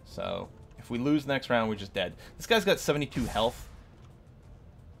 So, if we lose next round, we're just dead. This guy's got 72 health.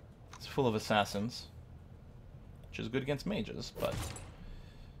 It's full of assassins. Which is good against mages, but...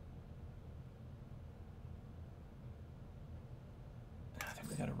 I think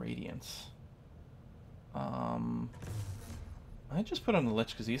we got a Radiance. I just put on the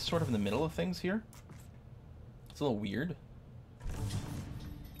Lich because he's sort of in the middle of things here. It's a little weird.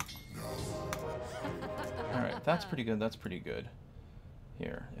 Alright, that's pretty good, that's pretty good.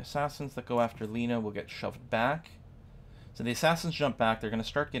 Here, the assassins that go after Lena will get shoved back. So the assassins jump back, they're going to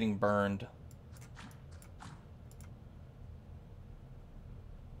start getting burned.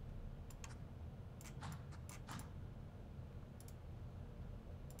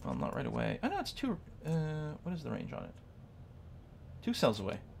 Well, not right away. Oh no, it's 2... what is the range on it? 2 cells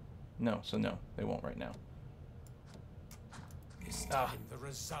away. No, so no, they won't right now.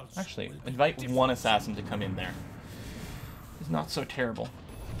 Actually, invite one assassin to come in there. It's not so terrible.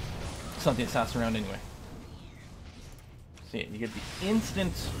 It's not the assassin round anyway. See, you get the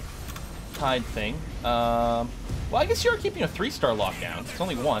instant tide thing. Well, I guess you're keeping a 3-star lockdown. It's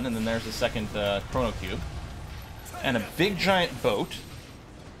only 1, and then there's a second chrono cube. And a big giant boat.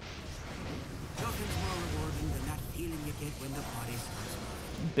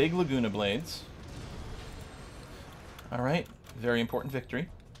 Big Laguna Blades. Alright, very important victory.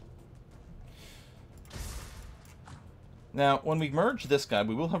 Now, when we merge this guy,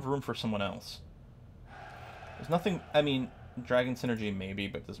 we will have room for someone else. There's nothing... I mean, Dragon Synergy maybe,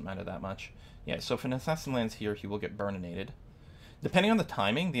 but it doesn't matter that much. Yeah, so if an assassin lands here, he will get Burninated. Depending on the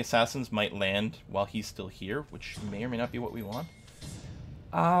timing, the assassins might land while he's still here, which may or may not be what we want.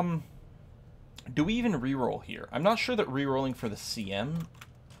 Do we even reroll here? I'm not sure that rerolling for the CM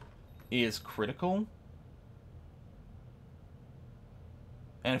is critical.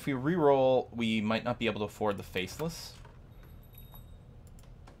 And if we reroll, we might not be able to afford the Faceless.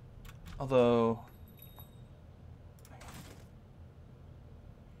 Although...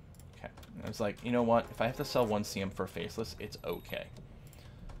 Okay. I was like, you know what? If I have to sell 1 CM for Faceless, it's okay.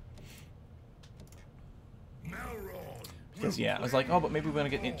 Because, yeah, I was like, oh, but maybe we're going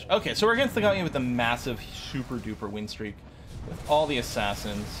to get... inch. Okay, so we're against the guy with the massive, super-duper win streak. With all the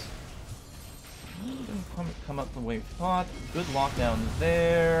assassins. Didn't come up the way we thought. Good lockdown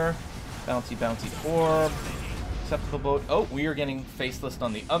there. Bouncy, bouncy orb. Acceptable boat. Oh, we are getting Faceless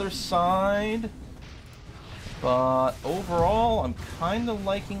on the other side. But overall, I'm kind of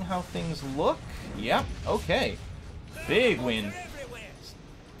liking how things look. Yep, okay. Big win.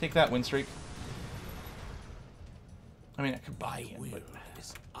 Take that win streak. I mean, I could buy him, but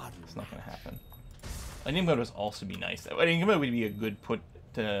it's not going to happen. Enigma would also be nice. Enigma would be a good put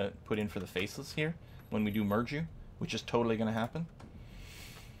in for the Faceless here when we do merge you, which is totally going to happen.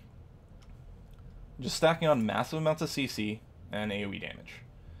 Just stacking on massive amounts of CC and AoE damage.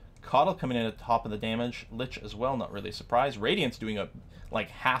 Coddle coming in at the top of the damage. Lich as well, not really a surprise. Radiant's doing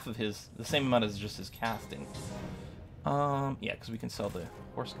like half of his, the same amount as just his casting. Yeah, because we can sell the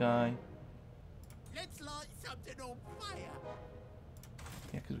horse guy. Let's light something on fire.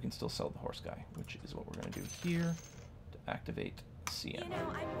 Yeah, because we can still sell the horse guy, which is what we're going to do here to activate CM. You know,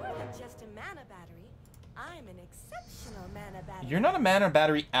 I'm more than just a mana battery. I'm an exceptional mana battery. You're not a mana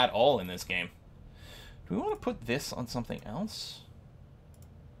battery at all in this game. Do we want to put this on something else?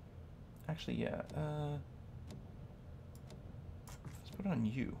 Actually, yeah. Let's put it on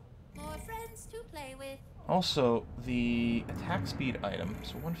you. More friends to play with. Also, the attack speed item,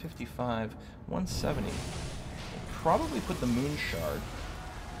 so 155, 170. We'll probably put the Moon Shard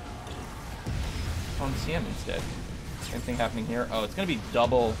on CM instead. Same thing happening here. Oh, it's going to be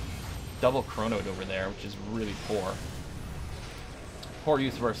double chronoed over there, which is really poor. Poor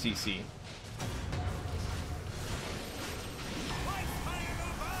use of our CC.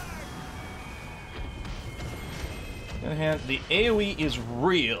 On the other hand, the AoE is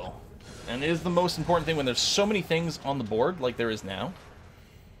real. And it is the most important thing when there's so many things on the board like there is now.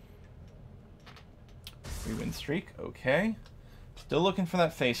 3-win streak, okay. Still looking for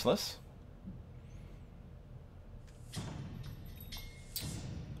that Faceless.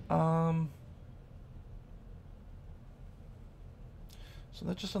 So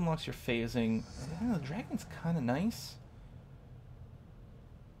that just unlocks your phasing. Yeah, the dragon's kind of nice.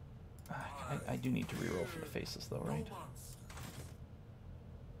 I do need to reroll for the Faceless though, right?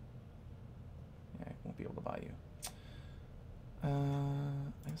 Yeah, I won't be able to buy you. I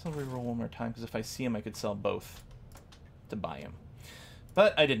guess I'll reroll one more time, because if I see him, I could sell both to buy him.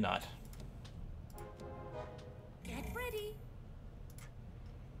 But I did not. Get ready.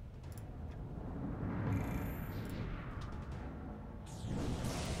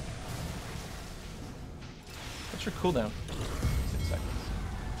 What's your cooldown? 6 seconds.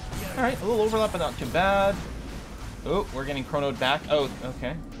 Alright, a little overlap, but not too bad. Oh, we're getting chronoed back. Oh,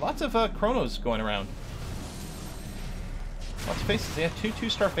 okay. Lots of chronos going around. Lots of faces. They have two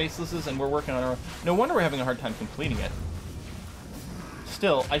 2-star facelesses, and we're working on our... No wonder we're having a hard time completing it.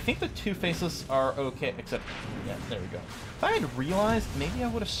 Still, I think the 2 faceless are okay, except... Yeah, there we go. If I had realized, maybe I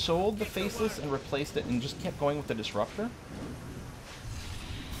would have sold the faceless and replaced it and just kept going with the disruptor.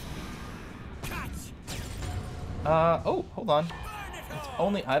 Oh, hold on. It's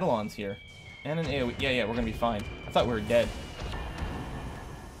only Eidolons here. And an AoE. Yeah, we're gonna be fine. I thought we were dead.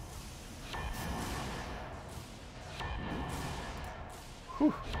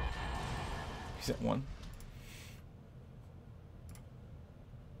 Whew. He's at 1.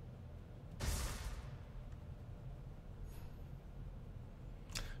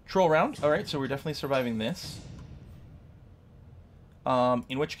 Troll round. Alright, so we're definitely surviving this.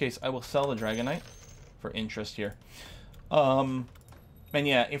 In which case, I will sell the Dragonite for interest here. And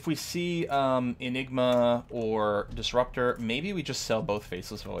yeah, if we see Enigma or Disruptor, maybe we just sell both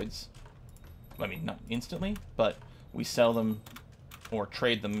Faceless Voids. I mean, not instantly, but we sell them or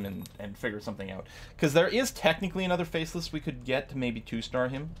trade them and figure something out. Because there is technically another Faceless we could get to maybe 2-star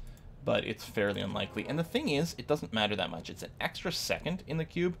him, but it's fairly unlikely. And the thing is, it doesn't matter that much. It's an extra second in the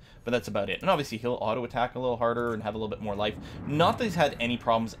cube, but that's about it. And obviously, he'll auto-attack a little harder and have a little bit more life. Not that he's had any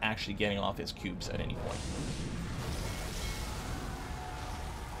problems actually getting off his cubes at any point.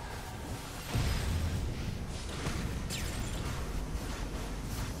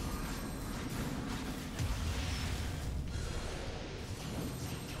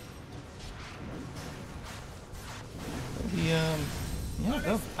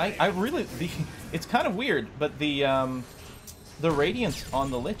 I really, it's kind of weird, but the Radiance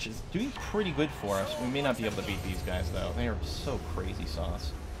on the Lich is doing pretty good for us. We may not be able to beat these guys, though. They are so crazy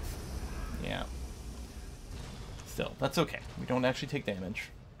sauce. Yeah. Still, that's okay. We don't actually take damage.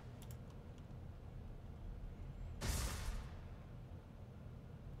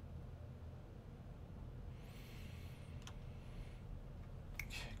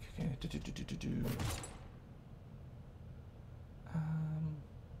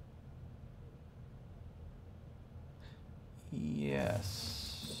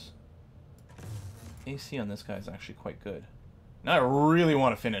 Yes. AC on this guy is actually quite good. Now I really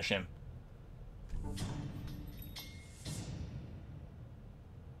want to finish him.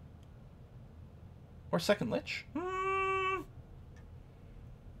 Or second Lich?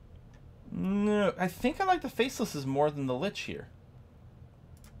 No, I think I like the Facelesses more than the Lich here.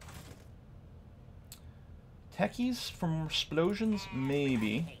 Techies from Explosions?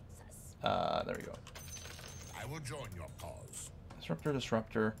 Maybe. There we go. I will join your cause.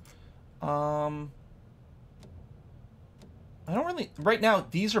 Disruptor. I don't really... Right now,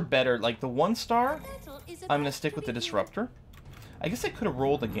 these are better. Like, the 1-star, I'm going to stick with the Disruptor. I guess I could have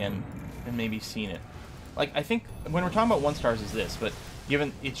rolled again and maybe seen it. Like, I think when we're talking about 1-stars is this, but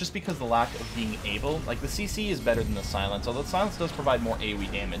given... It's just because the lack of being able... Like, the CC is better than the Silence, although the Silence does provide more AoE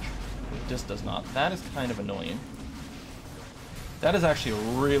damage. It just does not. That is kind of annoying. That is actually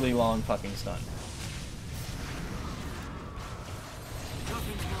a really long fucking stun.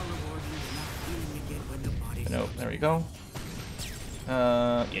 No, there we go.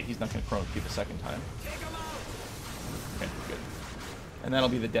 Yeah, he's not going to Chrono Cube a second time. Okay, good. And that'll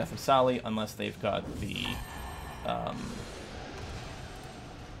be the death of Sally, unless they've got the... Yeah,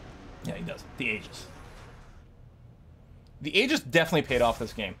 he does. The Aegis. The Aegis definitely paid off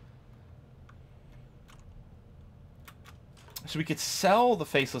this game. So we could sell the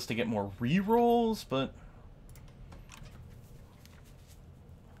Faceless to get more rerolls, but...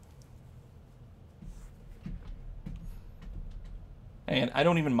 And I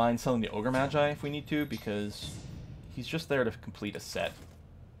don't even mind selling the Ogre Magi if we need to, because he's just there to complete a set.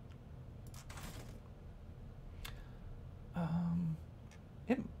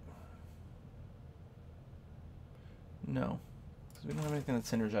 No. Because we don't have anything that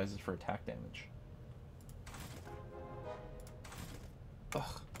synergizes for attack damage.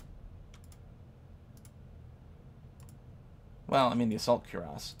 Ugh. Well, I mean, the Assault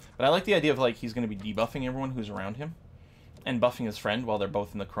Cuirass. But I like the idea of, like, he's going to be debuffing everyone who's around him. And buffing his friend while they're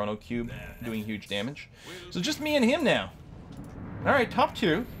both in the Chrono Cube, doing huge damage. So just me and him now. Alright, top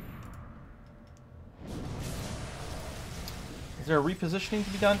 2. Is there a repositioning to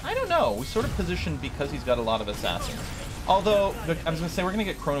be done? I don't know. We sort of positioned because he's got a lot of assassins. Although, I was going to say, we're going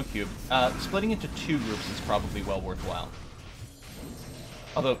to get Chrono Cube. Splitting into 2 groups is probably well worthwhile.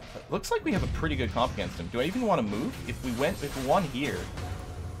 Although, it looks like we have a pretty good comp against him. Do I even want to move? If we won here...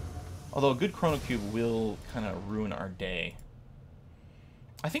 Although a good Chrono Cube will kind of ruin our day.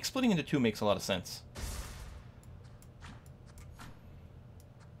 I think splitting into 2 makes a lot of sense.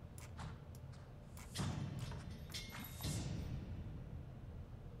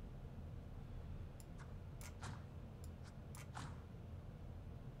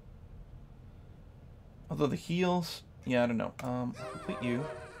 Although the heals... Yeah, I don't know. Complete you.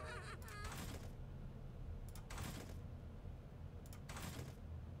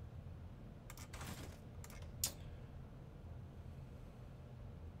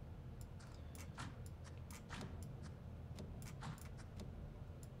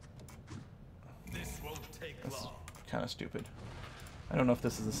 This won't take long. Kind of stupid. I don't know if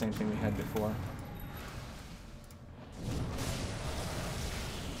this is the same thing we had before.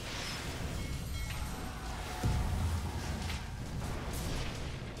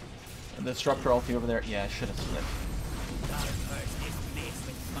 And the disruptor ulti over there. Yeah, I should have slipped.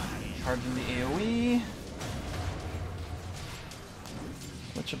 Charging the AoE.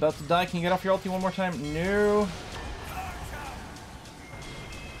 Which about to die. Can you get off your ulti one more time? No.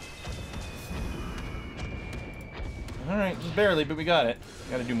 Alright, just barely, but we got it.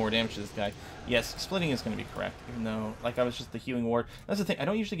 Gotta do more damage to this guy. Yes, splitting is going to be correct, even though, like, I was just the healing ward. That's the thing, I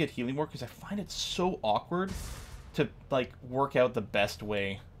don't usually get healing ward because I find it so awkward to, like, work out the best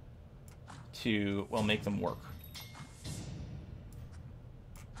way to, well, make them work.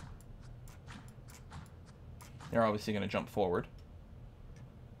 They're obviously going to jump forward.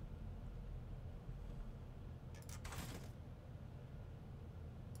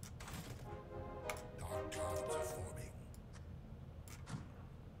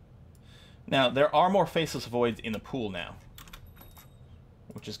 Now, there are more faceless voids in the pool now,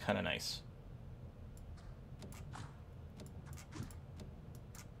 which is kind of nice.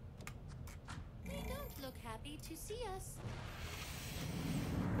 They don't look happy to see us.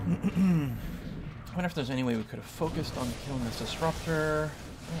 I wonder if there's any way we could have focused on killing this disruptor.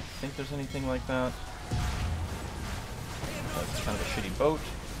 I don't think there's anything like that. That's kind of a shitty boat.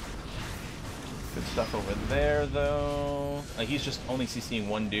 Good stuff over there, though. Like, he's just only CCing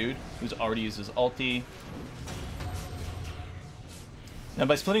one dude who's already used his ulti. Now,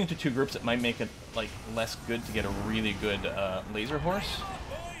 by splitting into two groups, it might make it, like, less good to get a really good laser horse.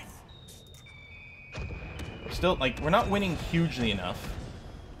 We're still, like, we're not winning hugely enough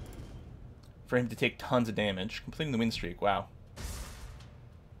for him to take tons of damage. Completing the win streak, wow.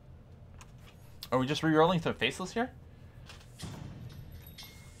 Are we just re-rolling to faceless here?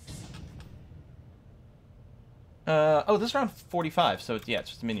 Oh, this is round 45, so it's, yeah, it's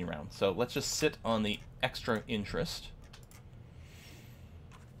just a mini round. So let's just sit on the extra interest.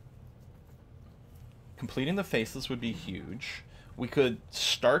 Completing the faceless would be huge. We could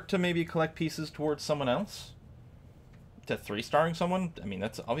start to maybe collect pieces towards someone else. To 3-starring someone. I mean,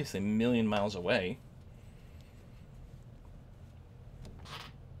 that's obviously a million miles away.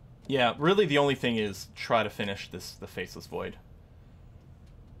 Yeah, really the only thing is try to finish the faceless void.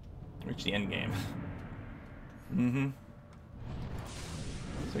 Reach the end game. Mm-hmm.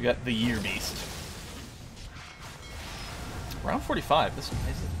 So we got the Year Beast. Round 45. This is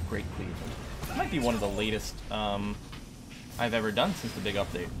a great Cleveland. This might be one of the latest I've ever done since the big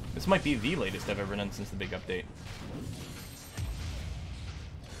update. This might be the latest I've ever done since the big update.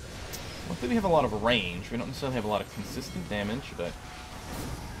 Luckily we have a lot of range. We don't necessarily have a lot of consistent damage, but...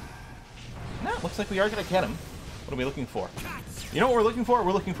 No, it looks like we are going to get him. What are we looking for? You know what we're looking for?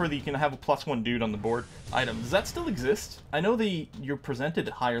 We're looking for the you can have a +1 dude on the board item. Does that still exist? I know you're presented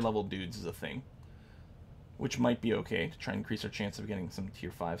higher level dudes is a thing, which might be okay to try and increase our chance of getting some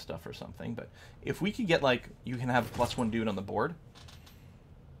tier 5 stuff or something. But if we could get, like, you can have a +1 dude on the board.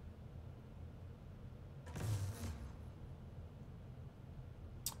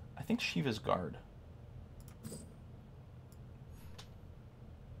 I think Shiva's guard.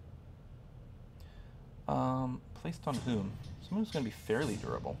 Placed on whom? Someone who's going to be fairly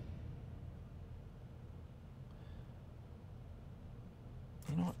durable.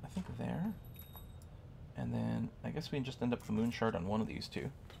 You know what? I think there. And then I guess we can just end up the moon shard on one of these two.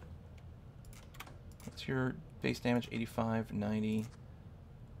 What's your base damage? 85, 90.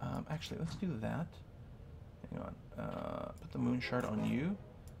 Actually, let's do that. Hang on. Put the moon shard on you.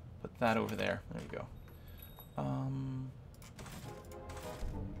 Put that over there. There you go.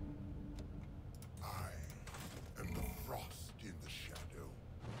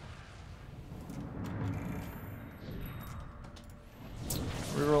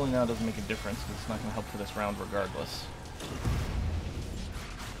 Rerolling now doesn't make a difference because it's not going to help for this round regardless.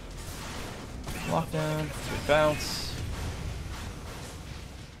 Lockdown, good bounce.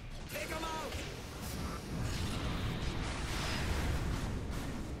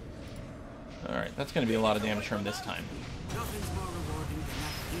 Alright, that's going to be a lot of damage from this time.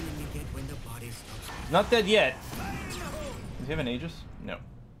 Not dead yet. Does he have an Aegis? No.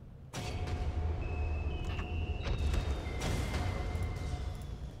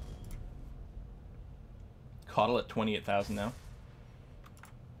 Coddle at 28,000 now.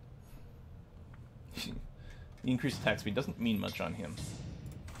 The increased attack speed doesn't mean much on him.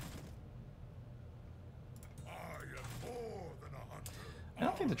 I am more than a hunter. I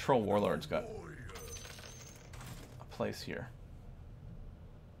don't think the Troll Warlord's got a place here.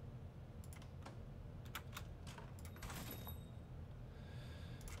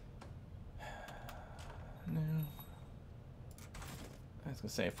 No. I was gonna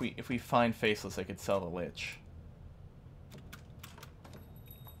say if we find Faceless, I could sell the Lich.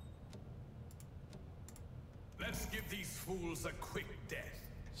 Let's give these fools a quick death.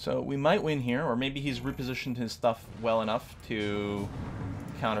 So we might win here, or maybe he's repositioned his stuff well enough to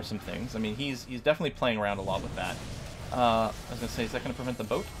counter some things. I mean, he's definitely playing around a lot with that. I was gonna say, is that gonna prevent the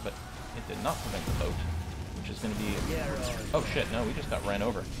boat? But it did not prevent the boat, which is gonna be. Oh shit! No, we just got ran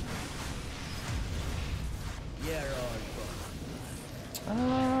over.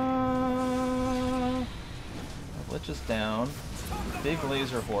 The Lich is down. Big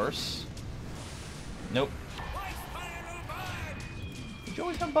laser horse. Nope. Did you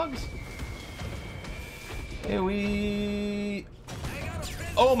always have bugs? Hey, we...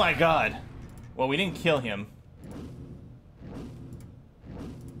 Oh my god! Well, we didn't kill him.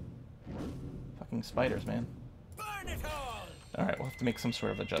 Fucking spiders, man. Alright, we'll have to make some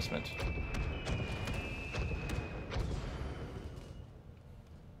sort of adjustment.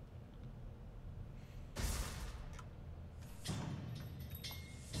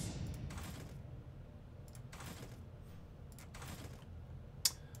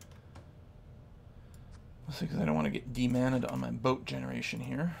 Because I don't want to get demaned on my boat generation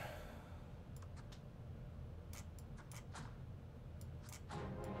here.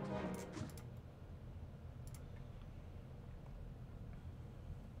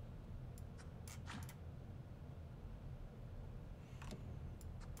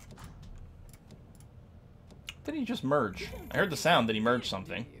 Did he just merge? I heard the sound that he merged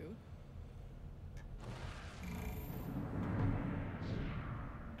something.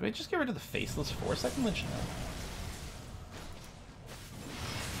 Do I just get rid of the Faceless for a second Lich? No.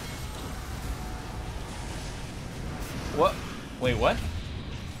 What? Wait, what?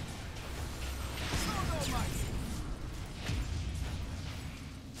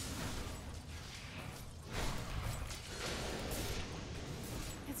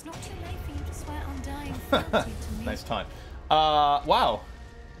 It's not too late for you to swear undying fealty to me. Nice taunt. Wow.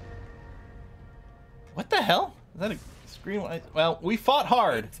 What the hell? Is that a screen? Well, we fought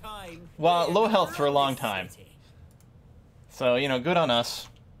hard. Well, low health for a long time. So, you know, good on us.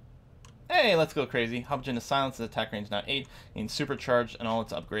 Hey, let's go crazy. Hobgen is silenced, his attack range now 8, and supercharged and all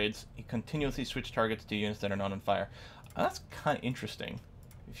its upgrades. He continuously switches targets to units that are not on fire. That's kind of interesting.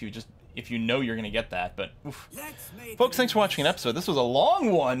 If you know you're going to get that, but oof. Folks, thanks for watching an episode. This was a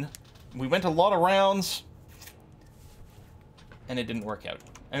long one. We went a lot of rounds, and it didn't work out.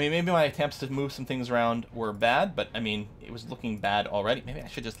 I mean, maybe my attempts to move some things around were bad, but I mean, it was looking bad already. Maybe I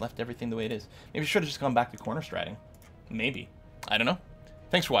should have just left everything the way it is. Maybe I should have just gone back to corner stratting. Maybe. I don't know.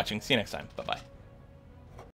 Thanks for watching. See you next time. Bye-bye.